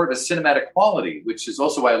more of a cinematic quality, which is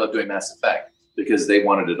also why I love doing Mass Effect, because they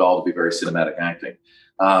wanted it all to be very cinematic acting.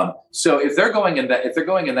 So if they're going in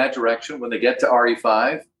that direction when they get to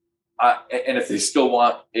RE5, and if they still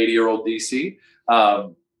want 80-year-old DC,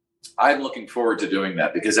 I'm looking forward to doing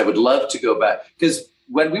that because I would love to go back because.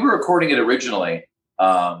 When we were recording it originally,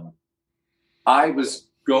 I was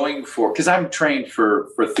going for because I'm trained for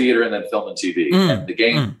theater and then film and TV, and the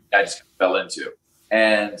game I just fell into,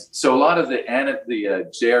 and so a lot of the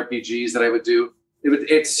JRPGs that I would do,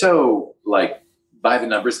 it's so like by the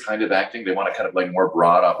numbers kind of acting. They want to kind of like more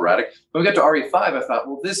broad operatic. When we got to RE5, I thought,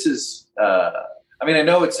 well, this is. I mean, I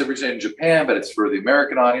know it's originated in Japan, but it's for the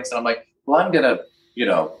American audience, and I'm like, well, I'm gonna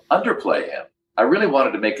underplay him. I really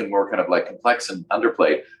wanted to make him more kind of like complex and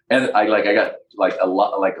underplayed. And I got like a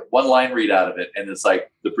lot, like one line read out of it. And it's like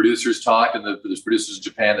the producers talked and there's producers in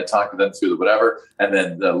Japan that talk to them through the whatever. And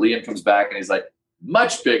then Liam comes back and he's like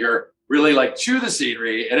much bigger, really like chew the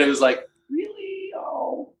scenery. And it was like, really?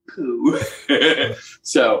 Oh, poo. I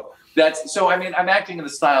mean, I'm acting in the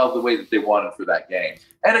style of the way that they wanted for that game.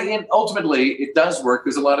 And again, ultimately it does work.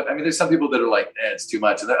 There's there's some people that are like, it's too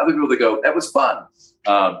much. And there are other people that go, that was fun.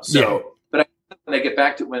 But when they get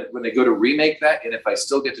back to when they go to remake that, and if I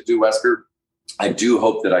still get to do Wesker, I do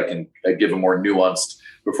hope that I can give a more nuanced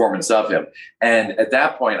performance of him. And at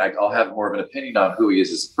that point, I'll have more of an opinion on who he is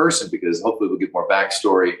as a person because hopefully we'll get more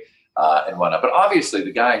backstory and whatnot. But obviously,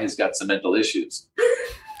 the guy has got some mental issues.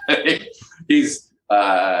 He's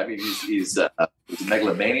a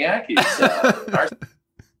megalomaniac.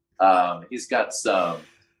 He's got some.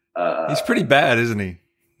 He's pretty bad, isn't he?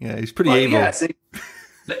 Yeah, he's pretty evil. Yeah,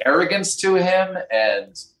 the arrogance to him,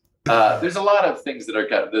 and there's a lot of things that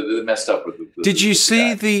are messed up with. Did you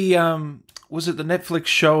see the was it the Netflix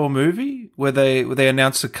show or movie where they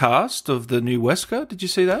announced the cast of the new Wesker? Did you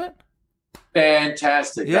see that?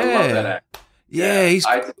 Fantastic! Yeah. I love that actor. Yeah,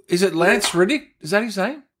 is it Lance Reddick? Is that his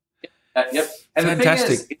name? Yep. And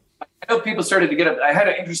fantastic. The thing is, I know people started to get it. I had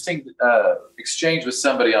an interesting exchange with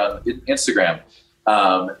somebody on Instagram,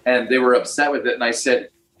 and they were upset with it, and I said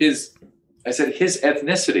his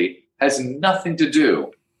ethnicity has nothing to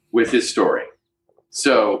do with his story.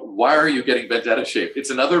 So why are you getting bent out of shape? It's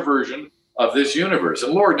another version of this universe.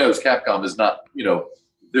 And Lord knows Capcom is not,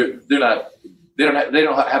 they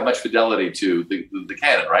don't have much fidelity to the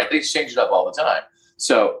canon, right? They change it up all the time.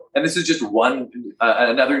 So, and this is just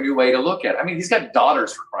another new way to look at it. I mean, he's got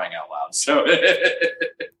daughters for crying out loud. So,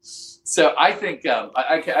 so I think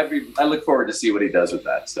I look forward to see what he does with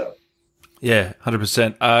that. So. Yeah,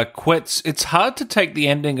 100%. Quetz, it's hard to take the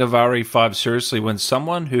ending of RE5 seriously when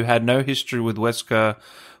someone who had no history with Wesker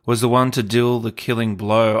was the one to deal the killing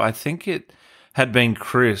blow. I think it had been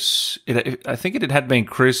Chris. I think it had been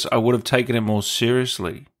Chris, I would have taken it more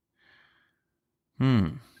seriously.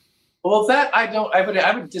 Well, that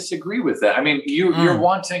I would disagree with that. I mean, you're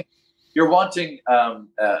wanting an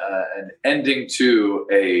ending to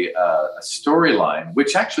a storyline,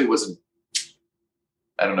 which actually wasn't.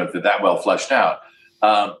 I don't know if they're that well fleshed out,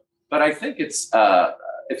 but I think it's.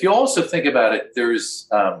 If you also think about it, there's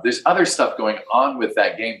other stuff going on with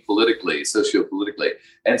that game politically, sociopolitically,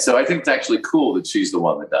 and so I think it's actually cool that she's the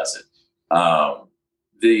one that does it.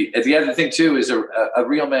 The other thing too is a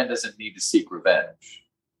real man doesn't need to seek revenge.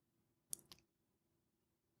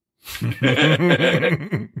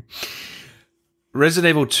 Resident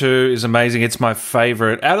Evil 2 is amazing. It's my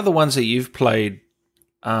favorite out of the ones that you've played.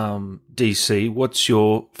 DC, what's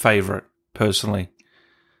your favorite personally?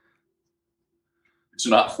 It's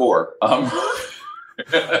not 4.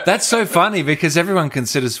 That's so funny because everyone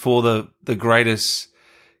considers 4 the greatest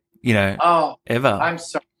ever. I'm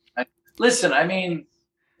sorry. Listen, I mean,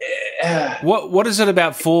 what is it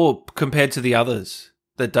about 4 compared to the others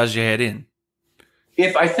that does your head in?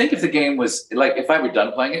 If the game was like, if I were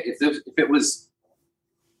done playing it, if it was,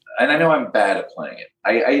 and I know I'm bad at playing it,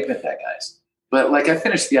 I admit that, guys. But like, I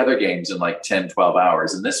finished the other games in like 10, 12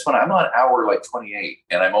 hours, and this one I'm on hour like 28,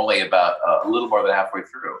 and I'm only about a little more than halfway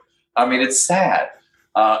through. I mean, it's sad,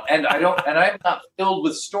 and I'm not filled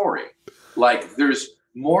with story. Like, there's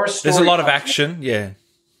more story. There's a lot of action, yeah.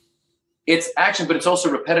 It's action, but it's also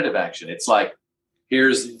repetitive action. It's like,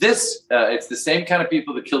 here's this. It's the same kind of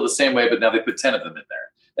people that kill the same way, but now they put 10 of them in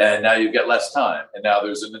there, and now you've got less time, and now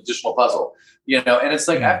there's an additional puzzle. And it's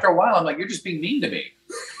like, after a while, I'm like, you're just being mean to me.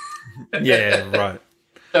 Yeah, right.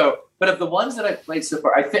 So, but of the ones that I played so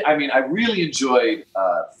far, I really enjoyed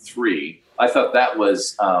 3. I thought that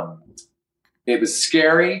was it was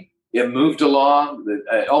scary. It moved along.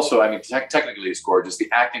 Also, I mean, technically it's gorgeous. The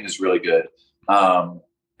acting is really good, and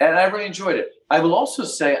I really enjoyed it. I will also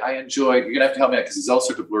say I enjoyed. You're gonna have to help me out because these all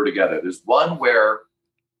sort of blur together. There's one where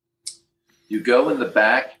you go in the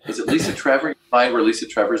back. Is it Lisa Trevor? You find where Lisa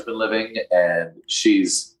Trevor's been living, and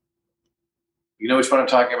she's. You know which one I'm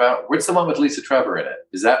talking about? What's the one with Lisa Trevor in it?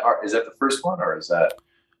 Is that the first one, or is that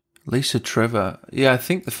Lisa Trevor? Yeah, I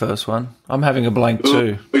think the first one. I'm having a blank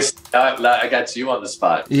too. I got you on the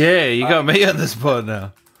spot. Yeah, you got me on the spot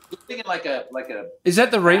now. I'm thinking like a. Is that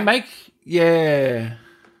the remake? Yeah.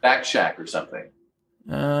 Back Shack or something.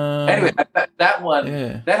 Anyway, that one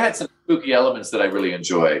that had some spooky elements that I really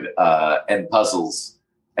enjoyed, and puzzles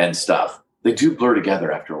and stuff. They do blur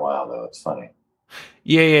together after a while, though. It's funny.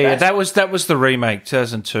 Yeah. That was the remake,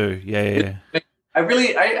 2002. Yeah.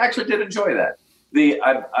 I actually did enjoy that.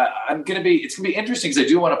 It's gonna be interesting because I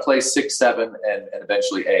do want to play 6, 7, and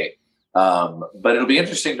eventually 8. But it'll be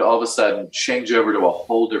interesting to all of a sudden change over to a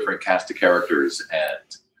whole different cast of characters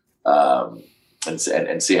and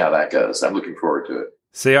see how that goes. I'm looking forward to it.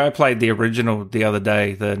 See, I played the original the other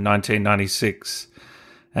day, the 1996,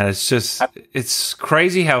 and it's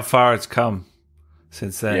crazy how far it's come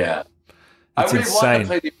since then. Yeah. It's I really insane.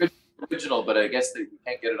 want to play the original, but I guess you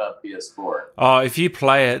can't get it on PS4. Oh, if you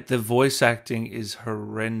play it, the voice acting is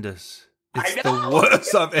horrendous. It's the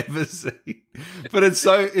worst I've ever seen. But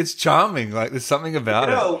it's charming. Like, there's something about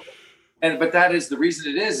it. But that is the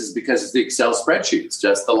reason it is because it's the Excel spreadsheet. It's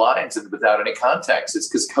just the lines and without any context. It's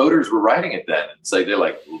because coders were writing it then. It's like, they're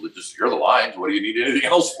like, well, just you're the lines. What do you need anything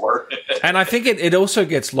else for? And I think it also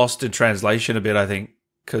gets lost in translation a bit, I think,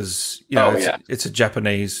 because it's a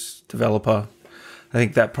Japanese developer. I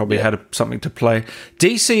think that probably had something to play.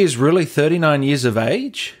 DC is really 39 years of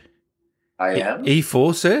age? I am.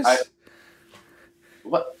 E4 says?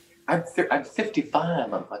 I'm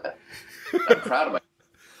 55. I'm proud of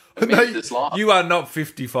myself. This long. You are not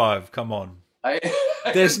 55. Come on.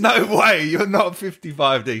 There's no way you're not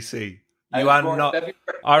 55, DC. You are not.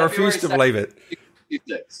 I refuse to believe it.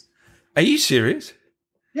 56. Are you serious?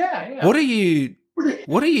 Yeah. What are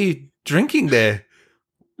you drinking there?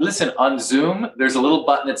 Listen, on Zoom, there's a little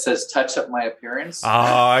button that says "Touch up my appearance."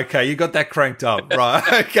 Oh, okay. You got that cranked up, right?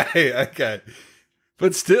 Okay.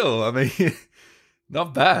 But still, I mean,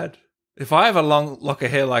 not bad. If I have a long lock of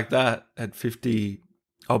hair like that at 50,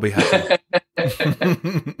 I'll be happy.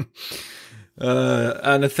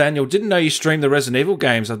 Nathaniel, didn't know you streamed the Resident Evil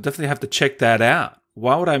games. I'll definitely have to check that out.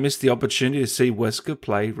 Why would I miss the opportunity to see Wesker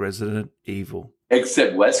play Resident Evil?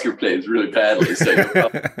 Except Wesker plays really badly, so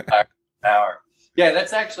power. Yeah,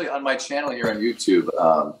 that's actually on my channel here on YouTube.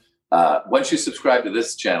 Once you subscribe to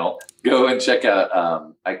this channel, go and check out.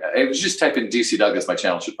 I was just type in DC Douglas. My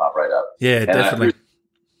channel should pop right up. Yeah, definitely.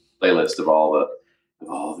 Playlist of all the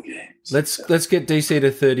games. Let's get DC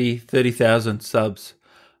to 30,000 subs.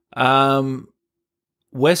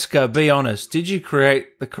 Wesker, be honest. Did you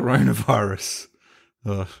create the coronavirus?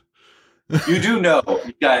 Ugh. You do know,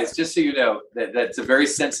 guys, just so you know, that's a very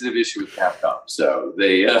sensitive issue with Capcom. So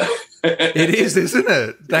they... It is, isn't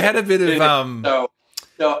it? They had a bit of...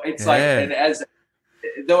 So it's like, and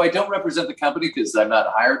though I don't represent the company because I'm not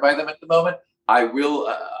hired by them at the moment, I will...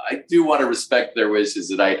 I do want to respect their wishes.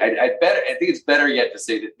 And I think it's better yet to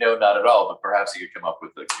say that no, not at all, but perhaps you could come up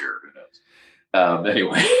with a cure. Who knows?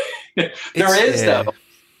 Anyway, though,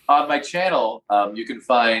 on my channel, you can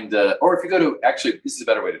find... or if you go to... Actually, this is a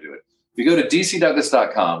better way to do it. If you go to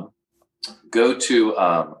dcdouglas.com, go into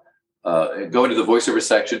the voiceover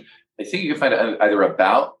section. I think you can find either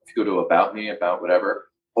about, if you go to about me, about whatever,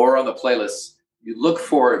 or on the playlist, you look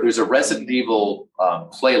for, there's a Resident Evil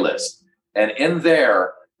playlist. And in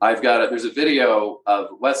there, there's a video of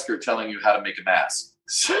Wesker telling you how to make a mask.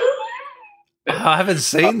 I haven't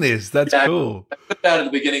seen this. That's cool. I put that at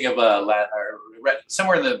the beginning of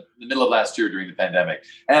somewhere in the middle of last year during the pandemic,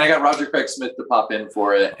 and I got Roger Craig Smith to pop in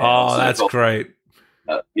for it. Oh, that's Nicole, great.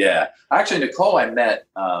 Yeah, actually, Nicole, I met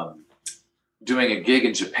doing a gig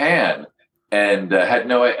in Japan, and had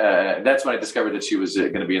no. That's when I discovered that she was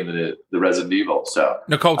going to be in the Resident Evil. So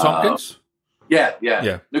Nicole Tompkins.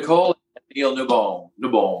 Yeah. Nicole Neil Nubon.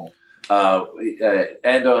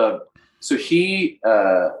 So he.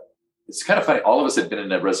 It's kind of funny. All of us had been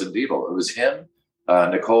in a Resident Evil. It was him,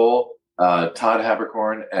 Nicole, Todd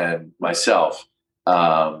Habercorn, and myself,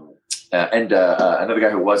 and another guy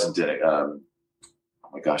who wasn't in it. Oh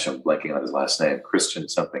my gosh, I'm blanking on his last name. Christian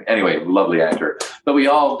something. Anyway, lovely actor. But we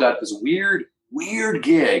all got this weird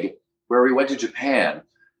gig where we went to Japan.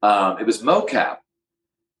 It was mocap.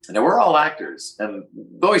 And we're all actors and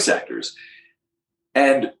voice actors.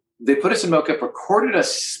 And they put us in mocap, recorded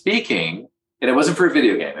us speaking, and it wasn't for a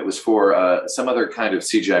video game. It was for some other kind of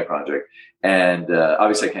CGI project. And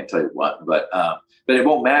obviously I can't tell you what, but it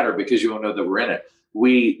won't matter because you won't know that we're in it.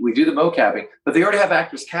 We do the mocapping, but they already have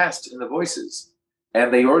actors cast in the voices.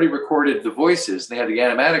 And they already recorded the voices. And they had the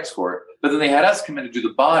animatics for it. But then they had us come in to do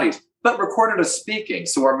the bodies, but recorded us speaking.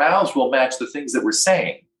 So our mouths will match the things that we're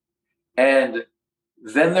saying. And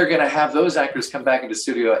then they're going to have those actors come back into the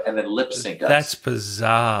studio and then lip sync us. That's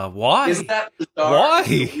bizarre. Why? Isn't that bizarre?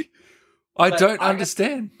 Why? I don't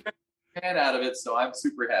understand. Fan out of it, so I'm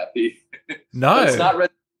super happy. No, but it's not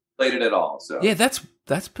related at all. So yeah, that's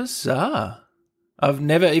bizarre. I've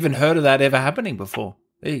never even heard of that ever happening before.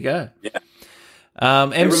 There you go. Yeah.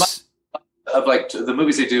 Of like the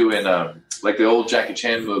movies they do in like the old Jackie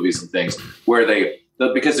Chan movies and things, where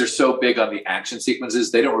because they're so big on the action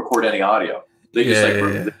sequences, they don't record any audio. They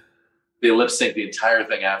just they lip sync the entire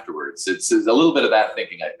thing afterwards. It's a little bit of that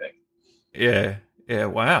thinking, I think. Yeah.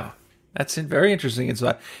 Wow. That's very interesting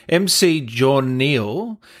insight. MC John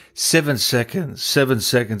Neal, 7 seconds. 7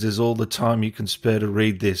 seconds is all the time you can spare to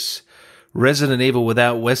read this. Resident Evil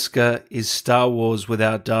without Wesker is Star Wars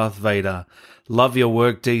without Darth Vader. Love your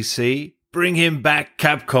work, DC. Bring him back,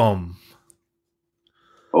 Capcom.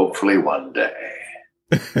 Hopefully one day.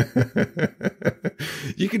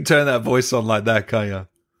 You can turn that voice on like that, can't you?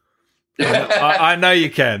 I know you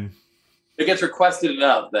can. It gets requested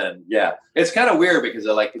enough, then yeah. It's kind of weird because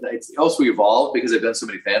it's also evolved because I've done so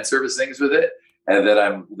many fan service things with it, and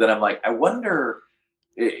then I'm like, I wonder.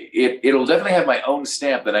 It'll definitely have my own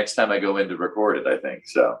stamp the next time I go in to record it, I think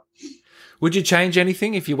so. Would you change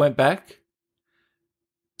anything if you went back?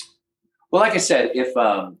 Well, like I said, if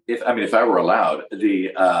I were allowed,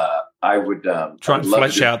 I would try and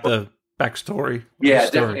flesh out the backstory. Yeah,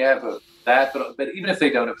 definitely have that. But even if they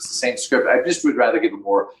don't, if it's the same script, I just would rather give a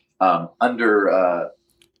more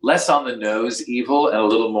less on the nose evil and a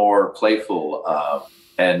little more playful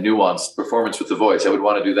and nuanced performance with the voice. I would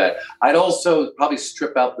want to do that. I'd also probably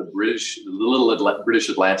strip out the little British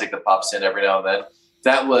Atlantic that pops in every now and then.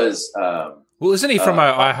 That was well, isn't he from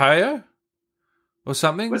Ohio or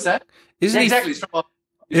something? What's that? Isn't he exactly? He's from Ohio.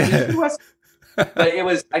 But it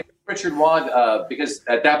was Richard Waugh because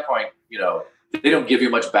at that point, they don't give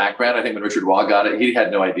you much background. I think when Richard Waugh got it, he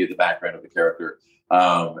had no idea the background of the character.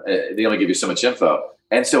 They only give you so much info,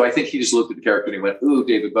 and so I think he just looked at the character and he went, "Ooh,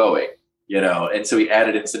 David Bowie." And so he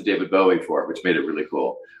added in some David Bowie for it, which made it really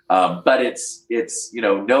cool. But it's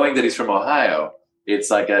knowing that he's from Ohio, it's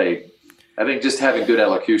like I think just having good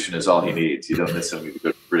elocution is all he needs. You don't necessarily need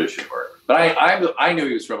good British anymore. But I knew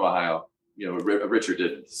he was from Ohio. Richard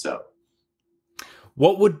didn't. So,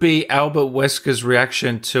 what would be Albert Wesker's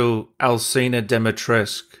reaction to Alcina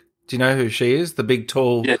Dimitrescu? Do you know who she is? The big,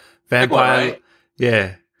 tall vampire. Right?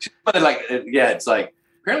 Yeah. It's like.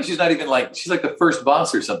 Apparently, she's not even she's like the first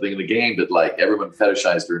boss or something in the game that everyone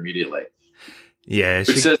fetishized her immediately. Yeah,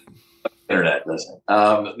 which says internet doesn't.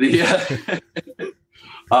 What would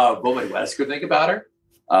Wesker think about her?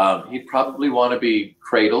 He'd probably want to be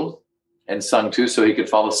cradled and sung to so he could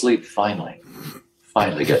fall asleep. Finally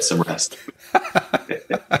get some rest.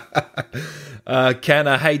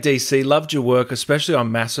 Canna, hey DC, loved your work, especially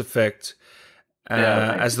on Mass Effect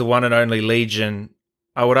as the one and only Legion.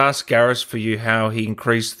 I would ask Garrus for you how he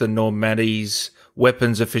increased the Normandy's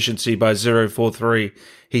weapons efficiency by 0.43.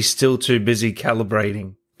 He's still too busy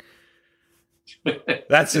calibrating.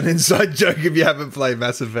 That's an inside joke if you haven't played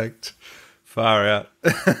Mass Effect. Far out.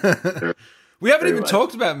 We haven't even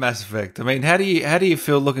talked about Mass Effect. I mean, how do you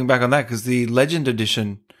feel looking back on that? Because the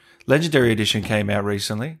Legendary Edition came out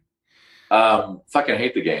recently. Fucking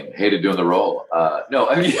hate the game. Hated doing the role. No,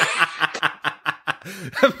 I mean,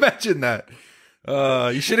 imagine that.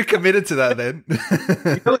 You should have committed to that then.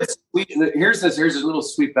 Here's this little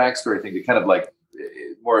sweet backstory thing to kind of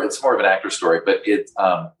it's more of an actor story, but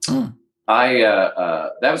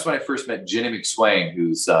that was when I first met Ginny McSwain,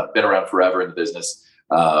 who's been around forever in the business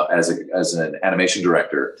as an animation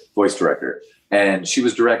director, voice director, and she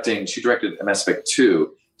directed Mass Effect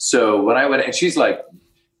 2. So when I went, and she's like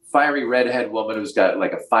fiery redhead woman who's got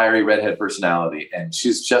like a fiery redhead personality, and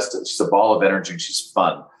she's a ball of energy, and she's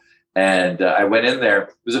fun. And I went in there.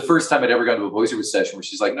 It was the first time I'd ever gone to a voiceover session where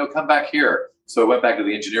she's like, "No, come back here." So I went back to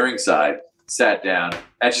the engineering side, sat down,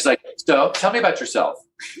 and she's like, "So tell me about yourself."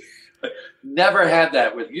 Never had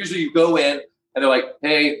that. Usually you go in and they're like,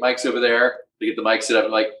 "Hey, Mike's over there." They get the mic set up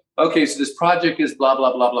and like, "Okay, so this project is blah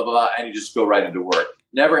blah blah blah blah," and you just go right into work.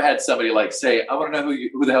 Never had somebody like say, "I want to know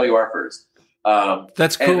who the hell you are first."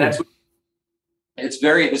 That's cool.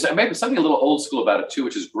 There's maybe something a little old school about it too,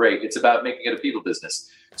 which is great. It's about making it a people business.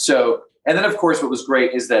 So, and then of course, what was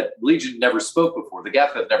great is that Legion never spoke before. The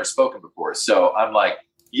Gaff had never spoken before. So I'm like,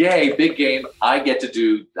 "Yay, big game! I get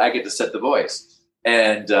to set the voice."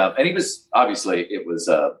 And he was obviously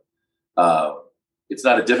it's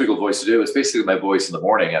not a difficult voice to do. It's basically my voice in the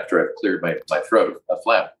morning after I've cleared my throat of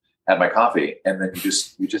phlegm, had my coffee, and then you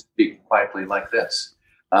just speak quietly like this.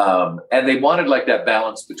 And they wanted like that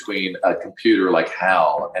balance between a computer like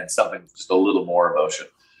HAL and something just a little more emotion.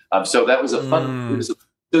 So that was a fun.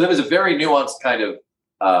 So that was a very nuanced kind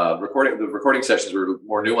of recording. The recording sessions were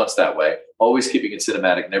more nuanced that way, always keeping it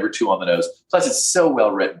cinematic, never too on the nose. Plus, it's so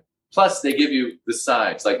well written. Plus, they give you the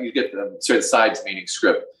sides, like you get the sides meaning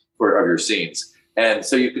script of your scenes, and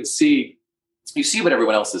so you see what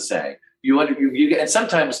everyone else is saying. And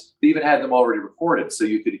sometimes they even had them already recorded, so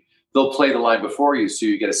they'll play the line before you, so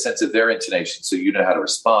you get a sense of their intonation, so you know how to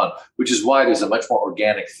respond. Which is why there's a much more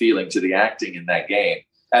organic feeling to the acting in that game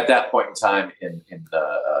at that point in time in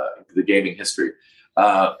the gaming history.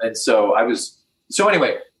 And so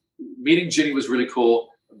anyway, meeting Ginny was really cool.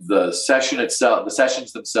 The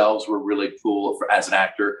sessions themselves were really cool as an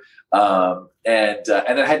actor. And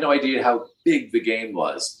I had no idea how big the game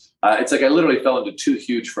was. It's like I literally fell into two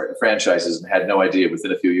huge franchises and had no idea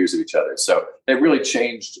within a few years of each other. So it really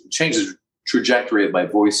changed the trajectory of my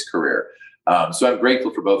voice career. So I'm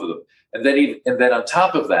grateful for both of them. And then on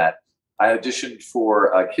top of that, I auditioned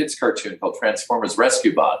for a kids cartoon called Transformers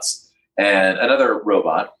Rescue Bots, and another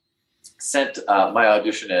robot sent my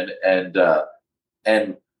audition in,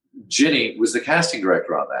 and Ginny was the casting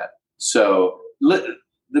director on that. So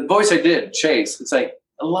the voice I did, Chase, it's like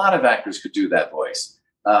a lot of actors could do that voice.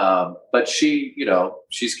 But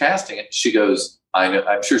she's casting it. She goes,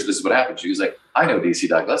 I'm sure this is what happened. She was like, "I know DC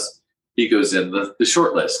Douglas." He goes in the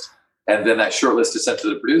short list. And then that short list is sent to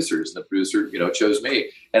the producers, and the producer, chose me.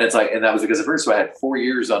 And it's like, and that was because at first, so I had 4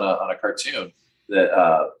 years on a cartoon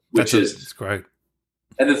it's great.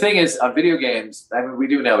 And the thing is, on video games, I mean, we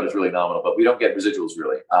do know it is really nominal, but we don't get residuals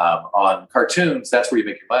really. On cartoons, that's where you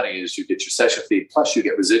make your money, is you get your session fee, plus you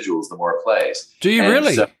get residuals the more it plays. Do you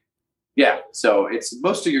really? Yeah. So it's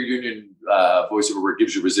most of your union voiceover work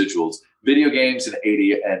gives you residuals. Video games and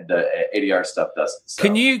ADR stuff doesn't. So,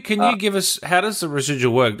 can you give us, how does the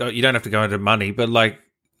residual work? You don't have to go into money, but like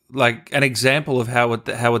an example of how would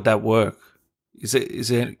that work? Is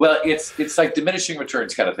it? Well, it's like diminishing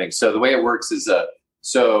returns kind of thing. So the way it works is,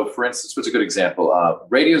 so for instance, what's a good example?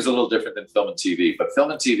 Radio is a little different than film and TV, but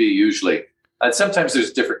film and TV usually, and sometimes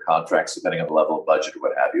there's different contracts depending on the level of budget or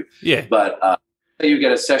what have you. Yeah. But you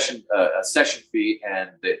get a session fee,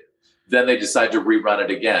 and then they decide to rerun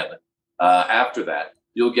it again. After that,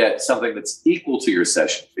 you'll get something that's equal to your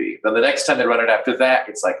session fee. Then the next time they run it after that,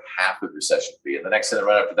 it's like half of your session fee. And the next time they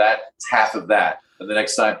run after that, it's half of that. And the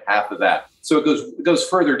next time, half of that. So it goes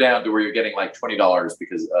further down to where you're getting like $20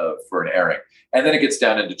 for an airing. And then it gets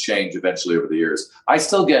down into change eventually over the years. I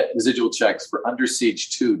still get residual checks for Under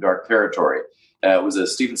Siege 2, Dark Territory. It was a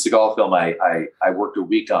Steven Seagal film I worked a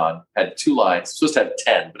week on, had 2 lines. Supposed to have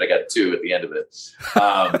 10, but I got 2 at the end of it.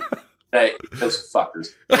 Those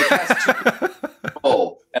fuckers.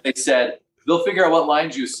 And they said, "They'll figure out what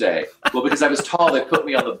lines you say." Well, because I was tall, they put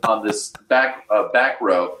me on this back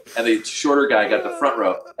row, and the shorter guy got the front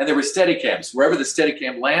row. And there were Steadicams. Wherever the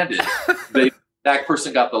Steadicam landed, that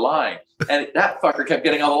person got the line. And that fucker kept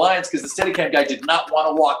getting all the lines because the Steadicam guy did not want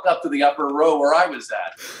to walk up to the upper row where I was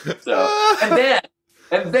at. So, and then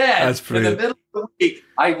in the middle of the week,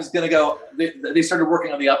 I was going to go. They started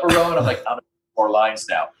working on the upper row, and I'm like, I'm going to more lines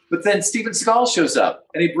now. But then Steven Seagal shows up,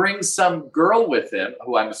 and he brings some girl with him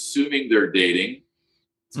who I'm assuming they're dating.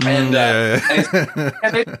 And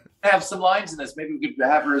they have some lines in this. Maybe we could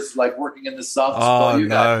have her as like working in the soft spot.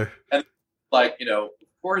 No. And like, of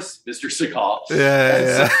course, Mr. Seagal.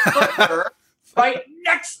 Yeah. So her right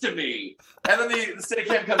next to me. And then the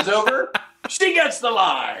Steadicam comes over. she gets the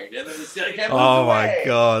line, and then the camera Oh moves my away.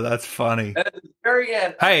 God, that's funny. And at the very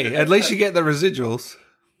end, Hey, at least you get the residuals.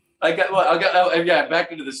 Back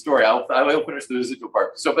into the story. I'll finish the residual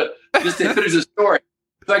part. So, but just to finish the story.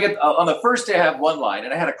 So I get on the first day I have one line,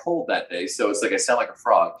 and I had a cold that day, so it's like I sound like a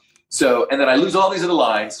frog. So, and then I lose all these other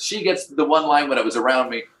lines. She gets the one line when it was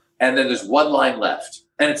around me, and then there's one line left,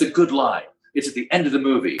 and it's a good line. It's at the end of the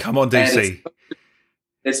movie. Come on, DC.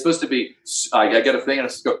 It's supposed to be. I got a thing, and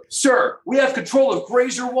I go, "Sir, we have control of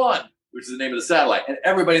Grazer 1," which is the name of the satellite, and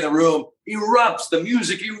everybody in the room erupts. The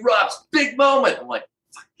music erupts. Big moment. I'm like,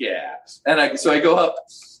 "Fuck yeah!" And so I go up.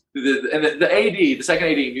 The AD, the second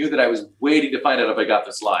AD, knew that I was waiting to find out if I got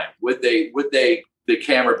this line. Would the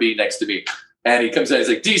camera be next to me? And he comes in, he's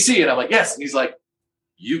like, DC, and I'm like, yes. And he's like,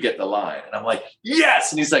 you get the line. And I'm like,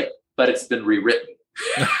 yes. And he's like, but it's been rewritten.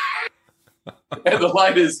 And the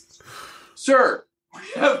line is, sir, we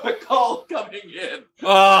have a call coming in.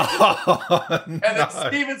 Oh, and then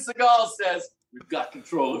Steven Seagal says, we've got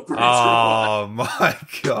control of Grazer 1. Oh my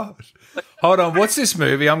God. Hold on, what's this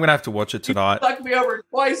movie? I'm going to have to watch it tonight. You fucked me over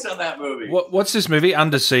twice on that movie. What's this movie?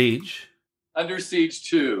 Under Siege? Under Siege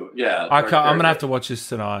 2, yeah. I'm going to have to watch this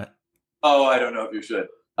tonight. Oh, I don't know if you should.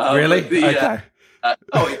 Really? Okay.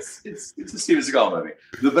 It's a Steven Seagal movie.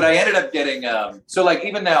 But I ended up getting so like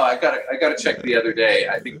even now I got to check the other day.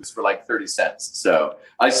 I think it was for like 30 cents. So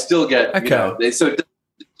I still get so it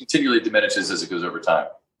continually diminishes as it goes over time.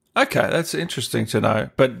 Okay, that's interesting to know.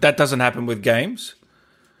 But that doesn't happen with games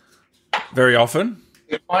very often.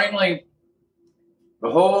 And finally,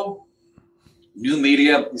 the whole new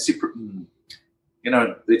media. You see,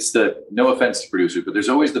 it's the no offense to producers, but there's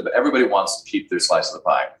always everybody wants to keep their slice of the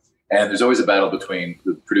pie, and there's always a battle between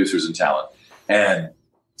the producers and talent. And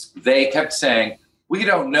they kept saying, we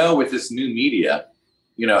don't know with this new media,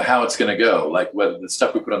 how it's going to go. Like whether the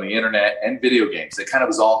stuff we put on the internet and video games, it kind of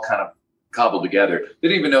was all kind of cobbled together. They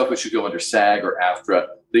didn't even know if it should go under SAG or AFTRA.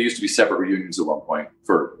 There used to be separate reunions at one point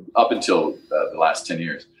for up until the last 10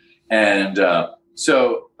 years. And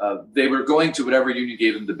so they were going to whatever union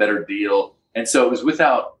gave them the better deal. And so it was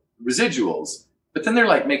without residuals. But then they're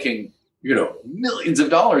like making, millions of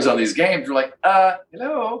dollars on these games. We're like,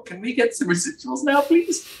 hello, can we get some residuals now,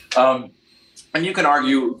 please? And you can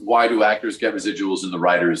argue, why do actors get residuals and the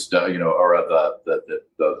writers, or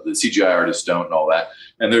the CGI artists don't and all that.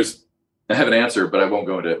 And I have an answer, but I won't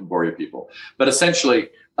go into bore you people. But essentially,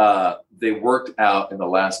 they worked out in the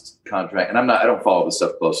last contract, and I don't follow this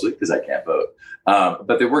stuff closely because I can't vote.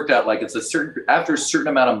 But they worked out like after a certain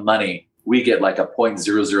amount of money, we get like a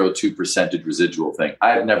 0.002% residual thing.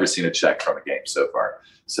 I have never seen a check from a game so far.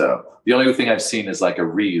 So the only thing I've seen is like a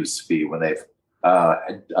reuse fee when they've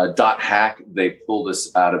Dot Hack, they pulled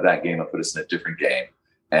us out of that game and put us in a different game,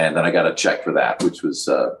 and then I got a check for that, which was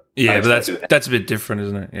but that's a bit different,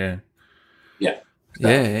 isn't it? Yeah.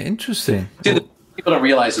 Yeah, interesting. See, the people don't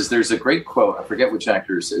realize is there's a great quote. I forget which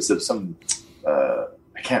actor is some. I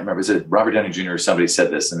can't remember. Is it Robert Downey Jr. or somebody said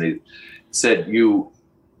this, and they said people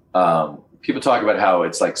talk about how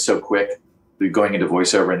it's like so quick going into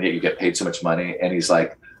voiceover, and yet you get paid so much money. And he's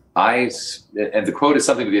like, and the quote is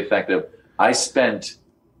something to the effect of, I spent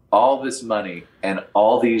all this money and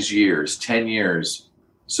all these years, 10 years,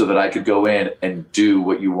 so that I could go in and do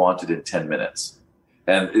what you wanted in 10 minutes.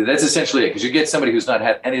 And that's essentially it, because you get somebody who's not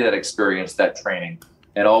had any of that experience, that training,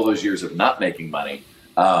 and all those years of not making money.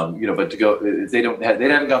 But to go, they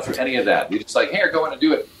haven't gone through any of that. They're just like, here, go in and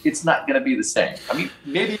do it. It's not going to be the same. I mean,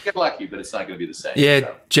 maybe you get lucky, but it's not going to be the same. Yeah,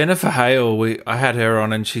 so. Jennifer Hale, I had her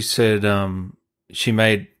on, and she said she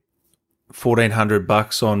made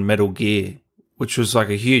 $1,400 on Metal Gear, which was like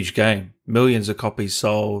a huge game, millions of copies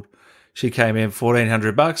sold. She came in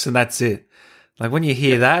 $1,400, and that's it. Like when you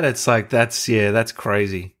hear that, it's like that's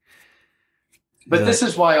crazy. But this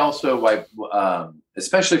is why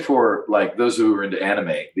especially for like those who are into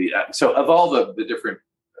anime, so of all the different,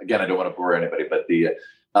 again, I don't want to bore anybody, but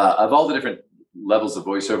of all the different levels of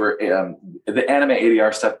voiceover, the anime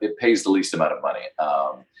ADR stuff, it pays the least amount of money,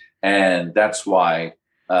 and that's why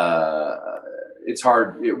it's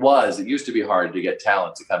hard. It used to be hard to get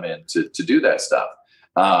talent to come in to do that stuff,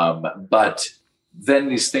 but then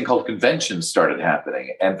this thing called conventions started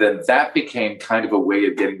happening, and then that became kind of a way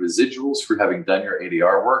of getting residuals for having done your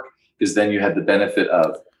ADR work, because then you had the benefit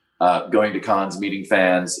of going to cons, meeting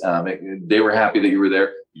fans. They were happy that you were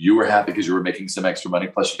there. You were happy because you were making some extra money.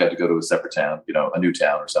 Plus, you got to go to a separate town, a new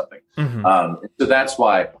town or something. Mm-hmm. So that's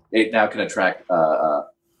why it now can attract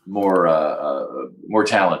more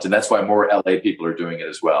talent, and that's why more LA people are doing it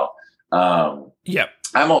as well. Yep.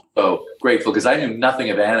 I'm also grateful because I knew nothing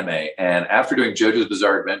of anime, and after doing JoJo's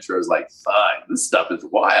Bizarre Adventure, I was like, "Fuck, this stuff is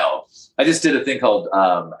wild." I just did a thing called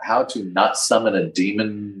 "How to Not Summon a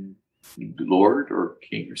Demon Lord or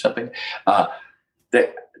King" or something.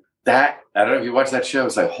 That I don't know if you watched that show.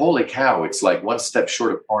 It's like, holy cow! It's like one step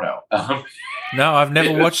short of porno. No, I've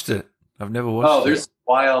never watched it. There's some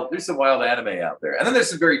wild anime out there, and then there's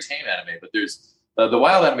some very tame anime. But there's the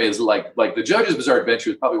wild anime is like the JoJo's Bizarre Adventure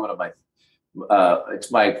is probably one of my.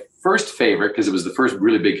 It's my first favorite because it was the first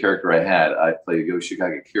really big character I had. I played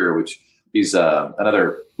Yoshikage Kira, which he's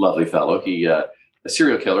another lovely fellow. He a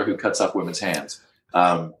serial killer who cuts off women's hands.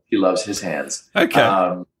 He loves his hands.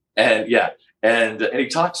 Okay. And he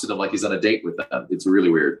talks to them like he's on a date with them. It's really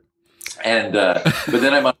weird. And but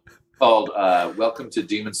then I'm called Welcome to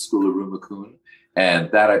Demon School of Rumakun,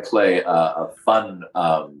 and that I play a fun.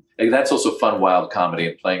 And that's also fun wild comedy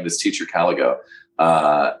and playing this teacher Caligo.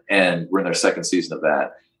 And we're in their second season of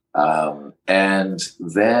that. And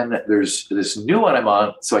then there's this new one I'm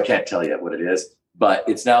on, so I can't tell you what it is, but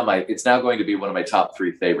it's now going to be one of my top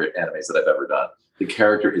 3 favorite animes that I've ever done. The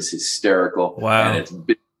character is hysterical. Wow. And it's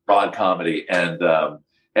big, broad comedy. And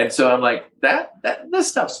so I'm like, this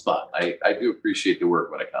stuff's fun. I do appreciate the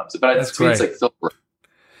work when it comes, but it's like film work.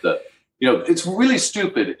 It's really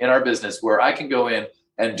stupid in our business where I can go in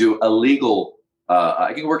and do a legal,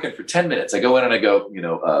 I can work in for 10 minutes. I go in and I go,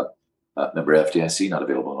 member FDIC, not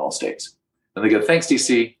available in all states. And they go, thanks,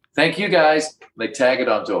 DC. Thank you, guys. And they tag it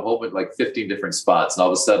onto a whole bunch, like 15 different spots. And all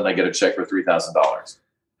of a sudden I get a check for $3,000.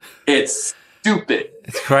 It's stupid.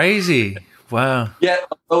 It's crazy. Wow. Yeah.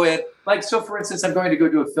 I'll go in. Like, so for instance, I'm going to go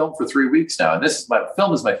do a film for 3 weeks now. And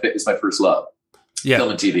film is my first love. Yeah.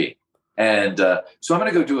 Film and TV. And so I'm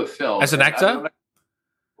going to go do a film. As an actor?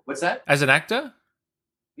 What's that? As an actor?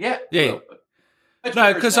 Yeah. Yeah.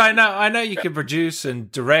 No, because I know you can produce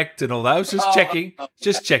and direct and all that. I was just checking.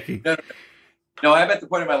 Just checking. No, I'm at the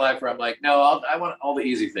point in my life where I'm like, no, I want all the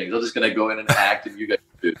easy things. I'm just going to go in and act, and you guys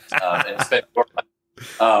do and spend more time.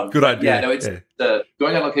 Good idea. Yeah, no, it's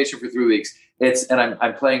going on location for 3 weeks.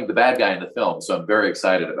 I'm playing the bad guy in the film, so I'm very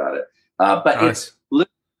excited about it. But nice. It's the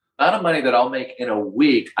amount of money that I'll make in a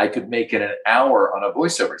week, I could make in an hour on a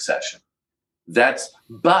voiceover session. But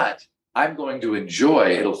I'm going to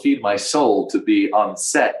enjoy, it'll feed my soul to be on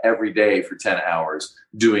set every day for 10 hours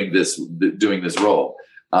doing this role.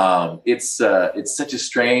 It's such a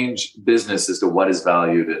strange business as to what is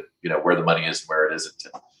valued and, where the money is and where it isn't.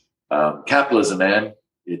 Capitalism, man,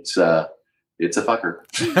 it's a fucker.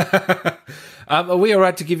 Are we all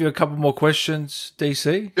right to give you a couple more questions,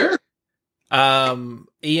 DC? Sure.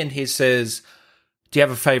 Ian here says, do you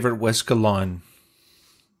have a favorite Wesker line?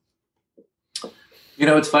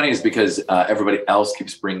 What's funny is because everybody else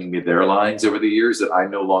keeps bringing me their lines over the years that I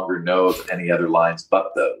no longer know of any other lines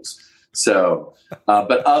but those. So,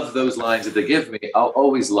 but of those lines that they give me, I'll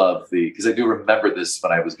always love because I do remember this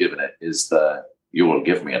when I was given it, is "You will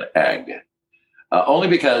give me an egg." Only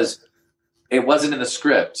because it wasn't in the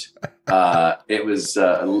script. It was,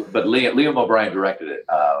 but Liam O'Brien directed it.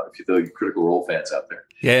 If you know Critical Role fans out there.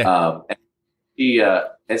 Yeah.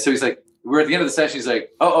 And so he's like, we're at the end of the session. He's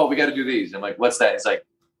like, oh, we got to do these. I'm like, what's that? He's like,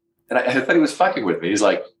 and I thought he was fucking with me. He's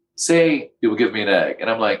like, say you will give me an egg. And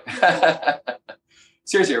I'm like,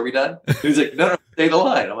 seriously, are we done? He's like, no, say the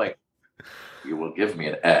line. I'm like, you will give me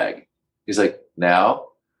an egg. He's like, now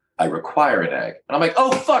I require an egg. And I'm like,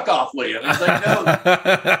 oh, fuck off, Liam. He's like, no.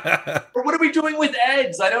 Or what are we doing with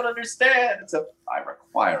eggs? I don't understand. So I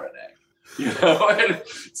require an egg. And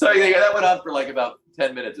so that went on for like about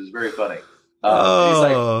 10 minutes. It was very funny. He's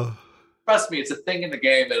like, trust me, it's a thing in the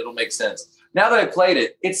game and it'll make sense. Now that I played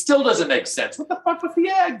it, it still doesn't make sense. What the fuck with the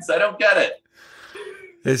eggs? I don't get it.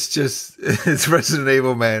 It's Resident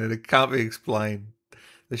Evil, man, and it can't be explained.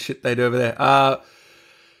 The shit they do over there.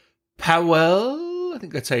 Powell, I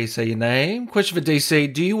think that's how you say your name. Question for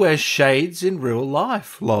DC, do you wear shades in real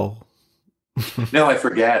life? Lol. No, I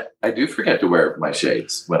forget. I do forget to wear my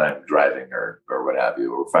shades when I'm driving or what have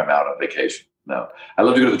you, or if I'm out on vacation. No, I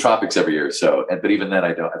love to go to the tropics every year. But even then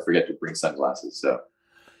I forget to bring sunglasses. So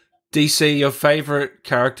DC, your favorite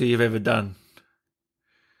character you've ever done?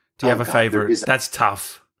 Do you have a favorite? That's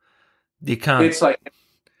tough. You can't. It's like, if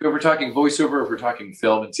we're talking voiceover, if we're talking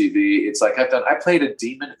film and TV, it's like I played a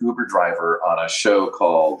demon Uber driver on a show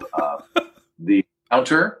called The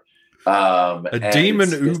Counter. A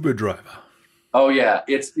demon Uber driver. Oh yeah.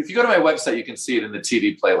 If you go to my website, you can see it in the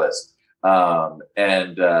TV playlist. That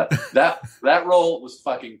role was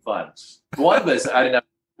fucking fun. One was, I didn't have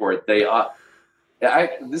for it.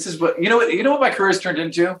 This is what, you know what my career has turned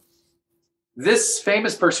into? this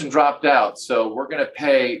famous person dropped out, so we're going to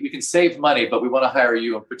pay. We can save money, but we want to hire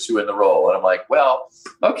you and put you in the role. And I'm like, well,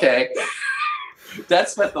 okay.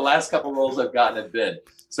 That's what the last couple roles I've gotten have been.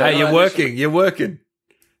 So hey, you're working.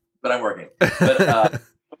 But I'm working. But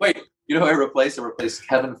wait, you know who I replaced? I replaced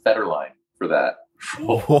Kevin Federline for that.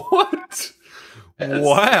 What? Yes.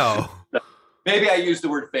 Wow. Maybe I used the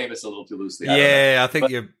word famous a little too loosely. I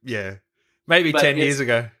think maybe 10 years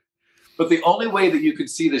ago. But the only way that you can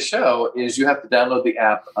see the show is you have to download the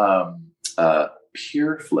app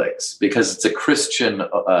PureFlix, because it's a Christian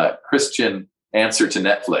answer to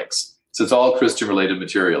Netflix. So it's all Christian related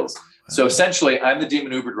materials. So essentially, I'm the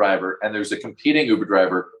demon Uber driver, and there's a competing Uber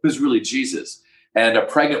driver who's really Jesus, and a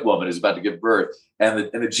pregnant woman is about to give birth,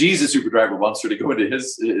 and the Jesus Uber driver wants her to go into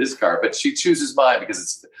his car, but she chooses mine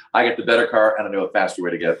because I get the better car and I know a faster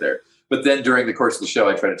way to get there. But then during the course of the show,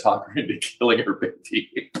 I try to talk her into killing her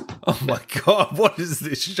baby. Oh my God, what is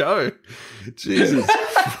this show? Jesus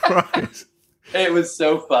Christ. It was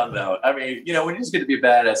so fun, though. I mean, you know, when you just get to be a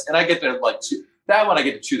badass, and I get to that one, I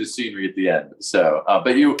get to chew the scenery at the end. So,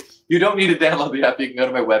 but you don't need to download the app. You can go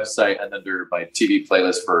to my website, and under my TV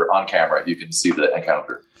playlist for On Camera, you can see the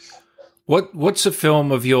encounter. What's a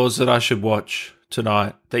film of yours that I should watch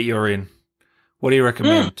tonight that you're in? What do you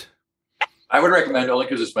recommend? I would recommend, only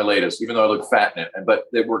because it's my latest, even though I look fat in it, but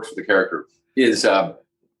it works for the character, is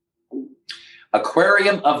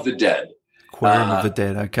Aquarium of the Dead. Aquarium of the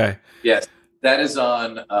Dead, okay. Yes, that is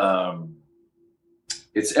on,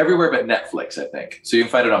 it's everywhere but Netflix, I think. So you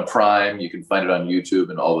can find it on Prime, you can find it on YouTube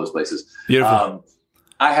and all those places. Beautiful.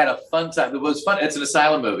 I had a fun time. It was fun. It's an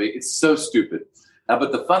asylum movie. It's so stupid.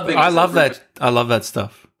 But the fun thing I love that. I love that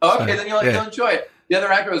stuff. Oh, okay, then you'll enjoy it. The other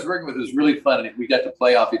actor I was working with was really fun, and we got to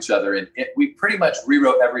play off each other, and we pretty much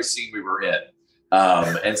rewrote every scene we were in.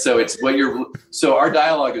 And so so our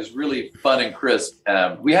dialogue is really fun and crisp.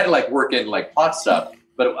 We had to work in plot stuff,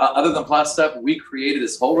 but other than plot stuff, we created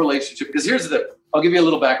this whole relationship. Because I'll give you a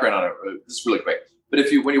little background on it, just really quick. But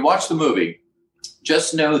when you watch the movie,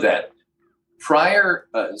 just know that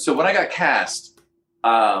so when I got cast,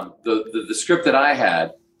 the script that I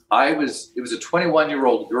had, it was a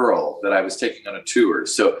 21-year-old girl that I was taking on a tour.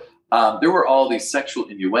 So there were all these sexual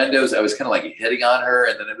innuendos. I was kind of hitting on her,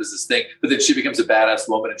 and then it was this thing. But then she becomes a badass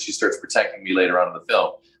woman, and she starts protecting me later on in the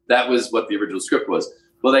film. That was what the original script was.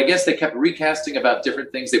 Well, I guess they kept recasting about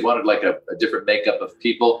different things. They wanted a different makeup of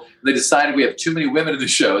people. And they decided we have too many women in the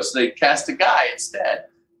show, so they cast a guy instead.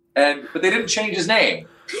 But they didn't change his name.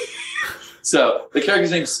 So the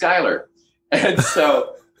character's name's Skylar. And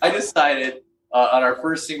so I decided on our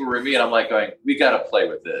first scene where me and I'm going, we got to play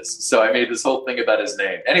with this. So I made this whole thing about his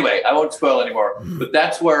name. Anyway, I won't spoil anymore, but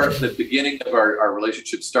that's where the beginning of our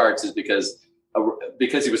relationship starts, is because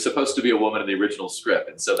he was supposed to be a woman in the original script.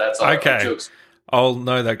 And so that's all our jokes. I'll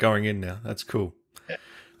know that going in now. That's cool. Yeah.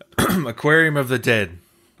 Aquarium of the Dead.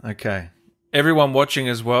 Okay. Everyone watching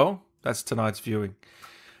as well. That's tonight's viewing.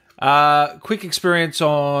 Quick experience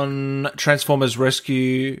on Transformers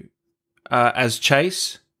Rescue as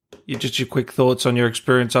Chase. Your quick thoughts on your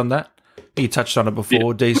experience on that. You touched on it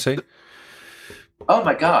before, DC. Oh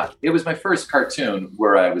my God. It was my first cartoon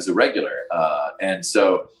where I was a regular. And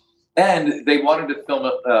they wanted to film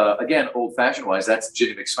it, again, old fashioned wise. That's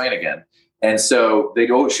Ginny McSwain again. And so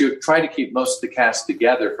she would try to keep most of the cast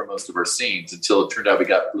together for most of our scenes until it turned out we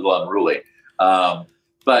got a little unruly.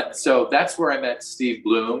 But so that's where I met Steve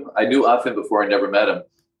Bloom. I knew of him before, I never met him.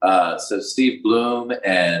 So Steve Bloom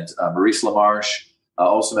and Maurice LaMarche. I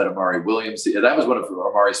also met Amari Williams. That was one of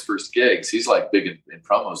Amari's first gigs. He's big in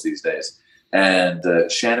promos these days. And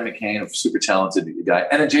Shannon McCain, a super talented guy.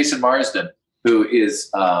 And then Jason Marsden, who is,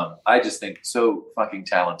 I just think, so fucking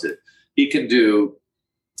talented. He can do,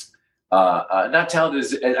 not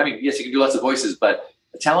talented, yes, he can do lots of voices, but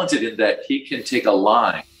talented in that he can take a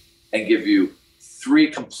line and give you 3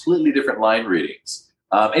 completely different line readings.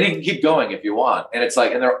 And he can keep going if you want. And it's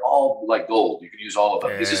and they're all gold. You can use all of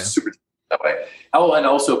them. Yeah. He's just super that way. Oh, and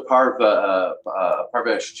also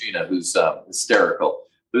Parvesh Gina, who's hysterical,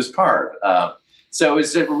 who's Parv. So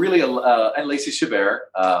it's really and Lacey Chabert.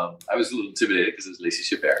 I was a little intimidated because it was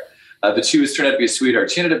Lacey Chabert, but she turned out to be a sweetheart.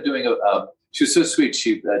 She ended up doing she was so sweet.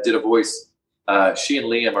 She did a voice. She and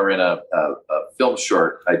Liam are in a film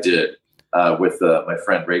short I did with my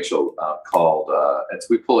friend Rachel called, and so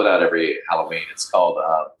we pull it out every Halloween. It's called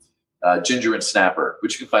Ginger and Snapper,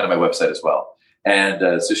 which you can find on my website as well.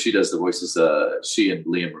 And so she does the voices. She and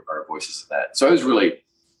Liam are voices in that. So I was really,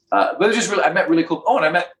 but it was just really, I met really cool. Oh, and I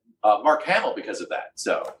met Mark Hamill because of that.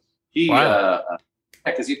 So he,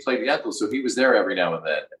 because he played the uncle, so he was there every now and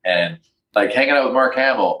then, and hanging out with Mark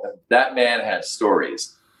Hamill. That man has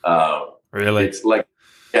stories. Really, it's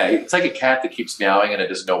Yeah, it's like a cat that keeps meowing and it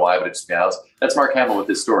doesn't know why, but it just meows. That's Mark Hamill with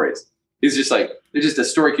his stories. He's just like, a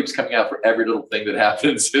story keeps coming out for every little thing that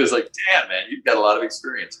happens. It's like, damn, man, you've got a lot of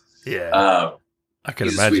experience. Yeah. I can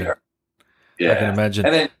imagine. Yeah. I can imagine.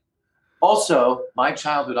 And then also, my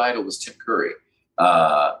childhood idol was Tim Curry.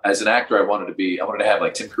 As an actor, I wanted to have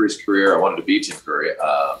like Tim Curry's career. I wanted to be Tim Curry.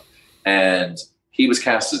 And he was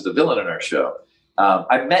cast as the villain in our show.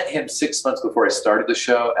 I met him 6 months before I started the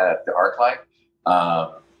show at the ArcLight.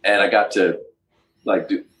 And I got to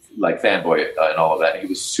do fanboy and all of that. And he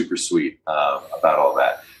was super sweet about all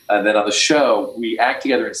that. And then on the show, we act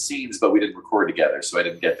together in scenes, but we didn't record together, so I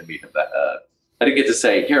didn't get to meet him. I didn't get to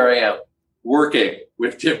say, "Here I am working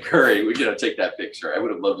with Tim Curry. We take that picture." I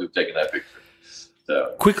would have loved to have taken that picture.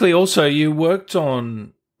 So quickly, also, you worked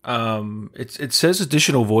on. It says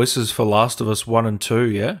additional voices for Last of Us 1 and 2.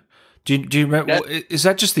 Yeah. Do you remember? Is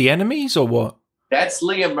that just the enemies or what? That's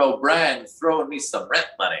Liam O'Brien throwing me some rent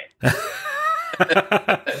money.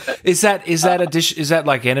 Is that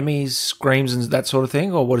like enemies, screams, and that sort of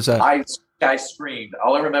thing, or what is that? I screamed.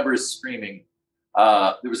 All I remember is screaming.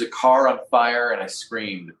 There was a car on fire, and I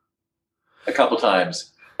screamed a couple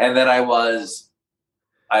times. And then I was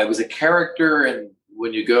a character, and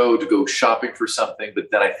when you go shopping for something, but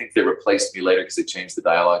then I think they replaced me later because they changed the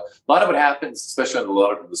dialogue. A lot of it happens, especially on a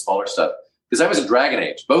lot of the smaller stuff, because I was in Dragon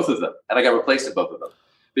Age, both of them, and I got replaced in both of them.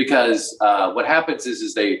 Because what happens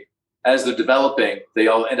is as they're developing, they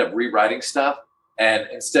all end up rewriting stuff. And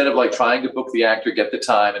instead of trying to book the actor, get the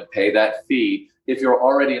time, and pay that fee, if you're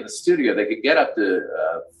already in the studio, they can get up to,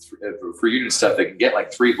 for union stuff, they can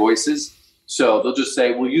get 3 voices. So they'll just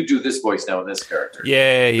say, well, you do this voice now in this character.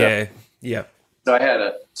 Yeah. So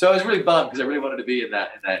I was really bummed because I really wanted to be in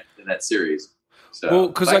that series. So, well,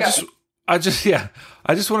 because I just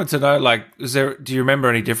wanted to know, do you remember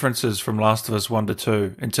any differences from Last of Us 1 to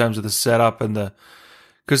 2 in terms of the setup and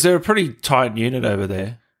because they're a pretty tight unit over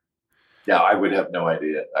there. Yeah, I would have no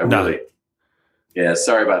idea. Yeah,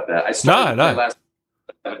 sorry about that. I started last.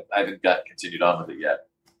 I haven't continued on with it yet.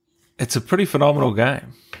 It's a pretty phenomenal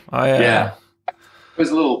game. I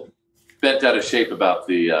was a little bent out of shape about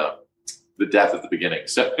the death at the beginning.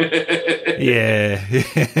 So yeah.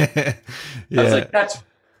 I was like,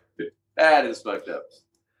 that is fucked up.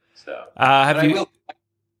 So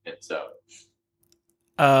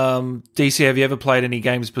DC, have you ever played any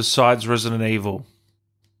games besides Resident Evil?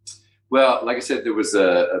 Well, like I said, I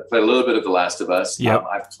played a little bit of The Last of Us. Yep.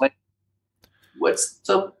 I've played. What's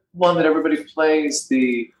the one that everybody plays?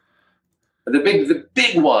 The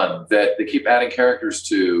big one that they keep adding characters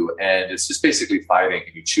to, and it's just basically fighting.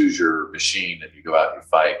 And you choose your machine, and you go out and you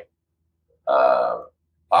fight.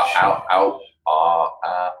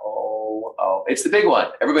 It's the big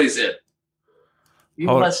one. Everybody's in. You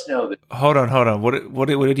must know that. Hold on. What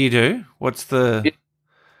did you do? What's the?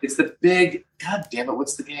 It's the big. God damn it!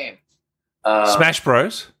 What's the game? Smash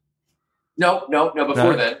Bros. No.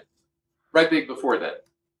 Before then, right big before then.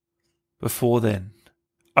 Before then,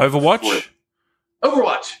 Overwatch.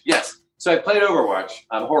 Overwatch, yes. So I played Overwatch.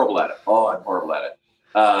 I'm horrible at it. I'm horrible at it.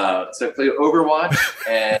 So I played Overwatch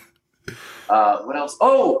and what else?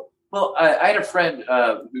 Oh, well, I had a friend.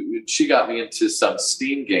 She got me into some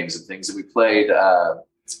Steam games and things, and we played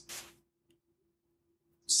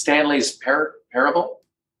Stanley's Parable.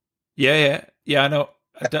 Yeah. I know.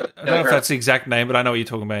 I don't know if that's the exact name, but I know what you're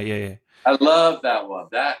talking about. Yeah. I love that one.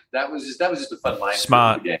 That was just a fun line.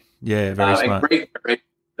 Smart game. Yeah, very smart. And great.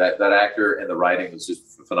 That actor and the writing was just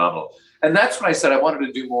phenomenal. And that's when I said I wanted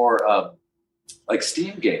to do more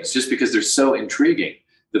Steam games, just because they're so intriguing.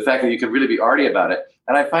 The fact that you can really be arty about it.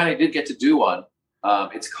 And I finally did get to do one.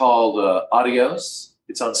 It's called Adios.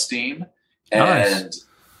 It's on Steam, and nice.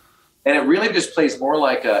 And it really just plays more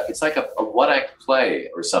like a one-act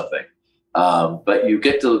play or something. But you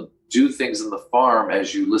get to do things in the farm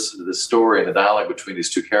as you listen to the story and the dialogue between these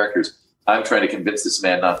two characters. I'm trying to convince this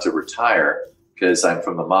man not to retire because I'm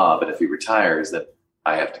from the mob, and if he retires, then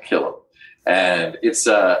I have to kill him. And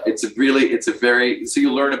so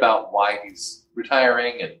you learn about why he's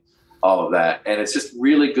retiring and all of that, and it's just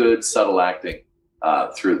really good subtle acting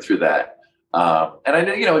through that. And I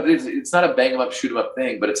know it's not a bang 'em up, shoot 'em up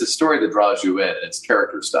thing, but it's a story that draws you in, and it's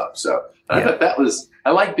character stuff. So I thought I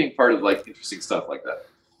like being part of interesting stuff like that.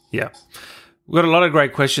 Yeah. We've got a lot of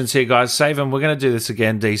great questions here, guys. Save them. We're going to do this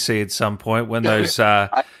again, DC, at some point when those.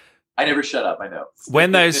 I never shut up. I know.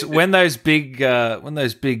 when those big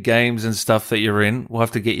games and stuff that you're in, we'll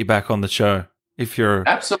have to get you back on the show if you're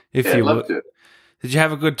absolutely. If you love to. Did you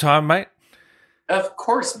have a good time, mate? Of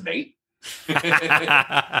course, mate.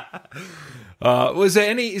 Is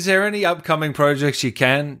there any upcoming projects you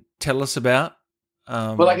can tell us about?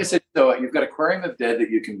 Well, like I said, so you've got Aquarium of Dead that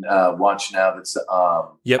you can watch now that's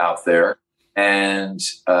Yep. out there. And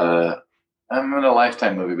I'm in a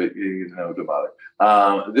Lifetime movie, but you know, don't bother.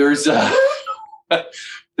 There's,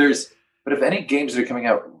 but if any games that are coming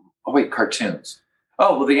out, oh, wait, cartoons.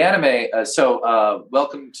 Oh, well, the anime.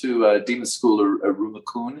 Welcome to Demon School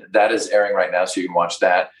Rumakun. That is airing right now, so you can watch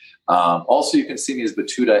that. Also, you can see me as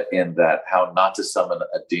Batuta in that How Not to Summon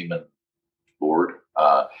a Demon Lord.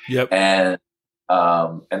 Yep. And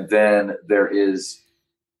then there is,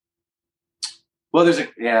 well,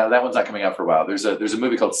 that one's not coming out for a while. There's a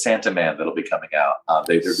movie called Santa Man that'll be coming out.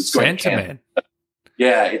 Santa Man.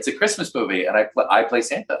 Yeah, it's a Christmas movie, and I play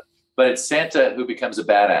Santa, but it's Santa who becomes a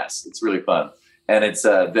badass. It's really fun, and it's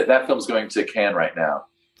that film's going to Cannes right now.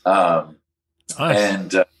 Nice.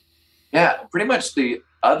 And yeah, pretty much the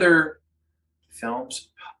other films.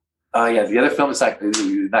 The other film is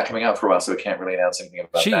not coming out for a while, so I can't really announce anything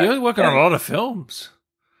about that. You're working on a lot of films.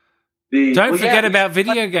 Don't forget about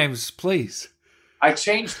video games, please. I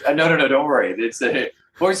changed. No, don't worry. It's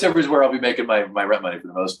voiceover is where I'll be making my rent money for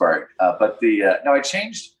the most part. I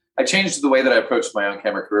changed. I changed the way that I approached my own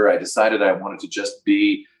camera career. I decided I wanted to just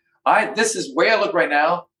be. This is the way I look right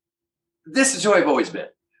now. This is who I've always been.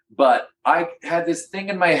 But I had this thing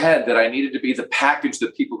in my head that I needed to be the package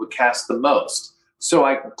that people would cast the most. So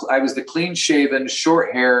I was the clean-shaven,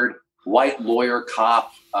 short-haired, white lawyer,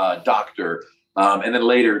 cop, doctor, and then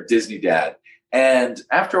later Disney dad. And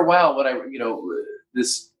after a while, when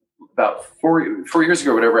this about four years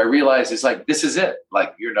ago, or whatever, I realized it's like, this is it.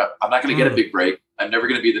 Like, I'm not going to get a big break. I'm never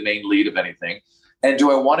going to be the main lead of anything. And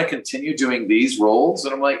do I want to continue doing these roles?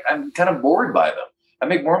 And I'm like, I'm kind of bored by them. I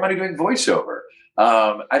make more money doing voiceover.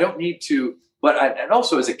 I don't need to. But and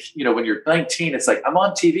also as when you're 19, it's like, I'm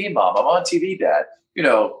on TV, Mom. I'm on TV, Dad.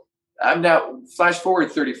 I'm now flash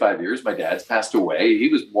forward 35 years. My dad's passed away. He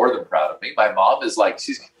was more than proud of me. My mom is like,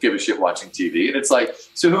 she's give a shit watching TV. And it's like,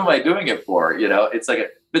 so who am I doing it for? It's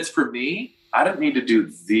like, it's for me. I don't need to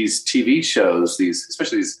do these TV shows,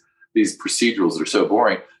 especially these procedurals that are so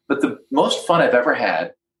boring. But the most fun I've ever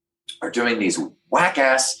had are doing these whack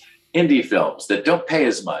ass indie films that don't pay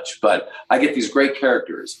as much, but I get these great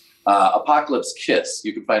characters. Apocalypse Kiss,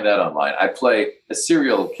 you can find that online. I play a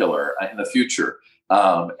serial killer in the future,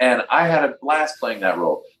 and I had a blast playing that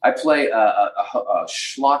role. I play a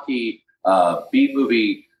schlocky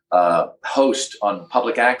B-movie host on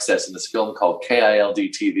public access in this film called KILD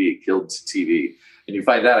TV, Killed TV, and you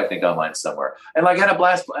find that, I think, online somewhere. And I had a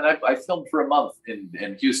blast, and I filmed for a month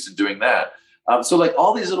in Houston doing that. So like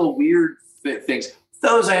all these little weird things,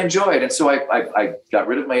 those I enjoyed, and so I got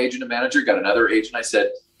rid of my agent and manager, got another agent. I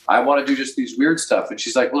said, I want to do just these weird stuff. And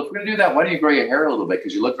she's like, well, if we're going to do that, why don't you grow your hair a little bit?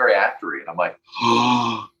 Because you look very actory. And I'm like,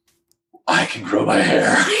 oh, I can grow my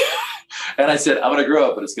hair. And I said, I'm going to grow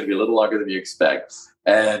it, but it's going to be a little longer than you expect.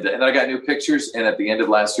 And then I got new pictures. And at the end of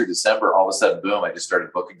last year, December, all of a sudden, boom, I just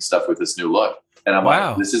started booking stuff with this new look. And I'm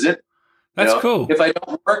like, this is it. That's cool. If I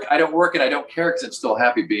don't work, I don't work, and I don't care because I'm still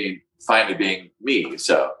happy finally being me.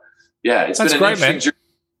 So, yeah, it's been an interesting journey.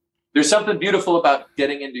 There's something beautiful about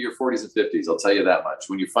getting into your 40s and 50s. I'll tell you that much.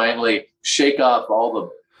 When you finally shake off all the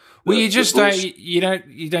well, you just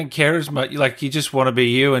don't care as much. Like, you just want to be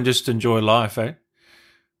you and just enjoy life, eh?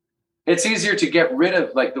 It's easier to get rid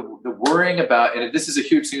of like the worrying about, and this is a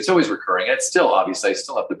huge thing. It's always recurring. And it's still obviously I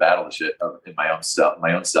still have to battle the shit in my own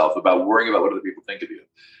self about worrying about what other people think of you.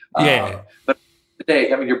 Yeah. But today,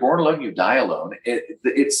 you're born alone, you die alone.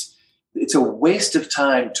 It's a waste of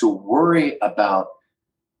time to worry about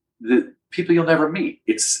the people you'll never meet.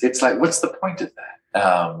 It's like, what's the point of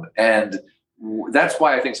that? And that's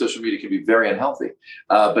why I think social media can be very unhealthy.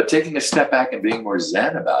 But taking a step back and being more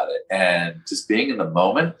zen about it and just being in the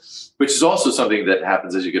moment, which is also something that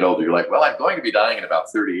happens as you get older. You're like, well, I'm going to be dying in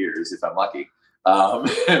about 30 years if I'm lucky,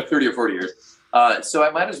 30 or 40 years. So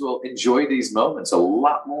I might as well enjoy these moments a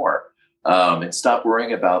lot more and stop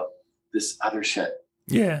worrying about this other shit.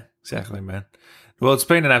 Yeah, exactly, man. Well, it's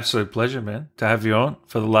been an absolute pleasure, man, to have you on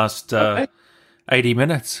for the last 80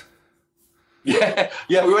 minutes. Yeah,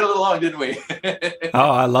 we went a little long, didn't we?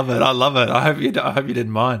 Oh, I love it. I hope you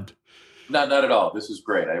didn't mind. No, not at all. This was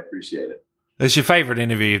great. I appreciate it. It's your favorite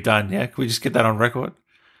interview you've done, yeah? Can we just get that on record?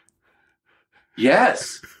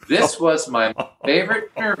 Yes, this was my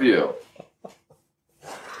favorite interview.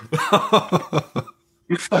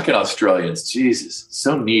 You fucking Australians, Jesus,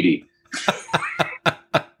 so needy.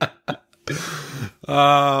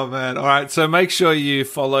 Oh, man. All right. So make sure you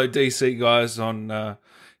follow DC, guys, on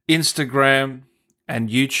Instagram and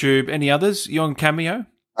YouTube. Any others? You on Cameo?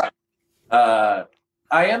 I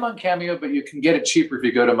am on Cameo, but you can get it cheaper if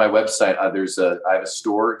you go to my website. I have a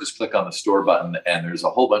store. Just click on the store button, and there's a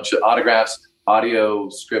whole bunch of autographs, audio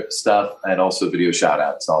script stuff, and also video shout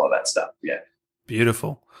outs, all of that stuff. Yeah.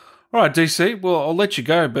 Beautiful. All right, DC. Well, I'll let you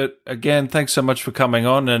go, but again, thanks so much for coming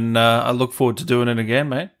on, and I look forward to doing it again,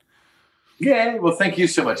 mate. Yeah, well, thank you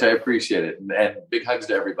so much. I appreciate it, and big hugs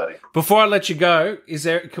to everybody. Before I let you go,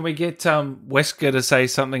 can we get Wesker to say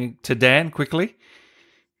something to Dan quickly?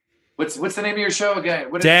 What's the name of your show again?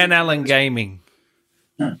 Dan Allen Gaming.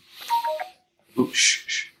 Ooh,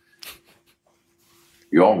 shh.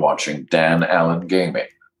 You're watching Dan Allen Gaming,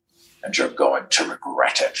 and you're going to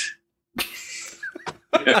regret it.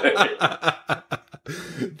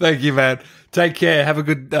 Thank you, man. Take care. Have a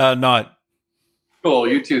good night. Cool.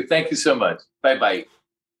 You too. Thank you so much. Bye-bye.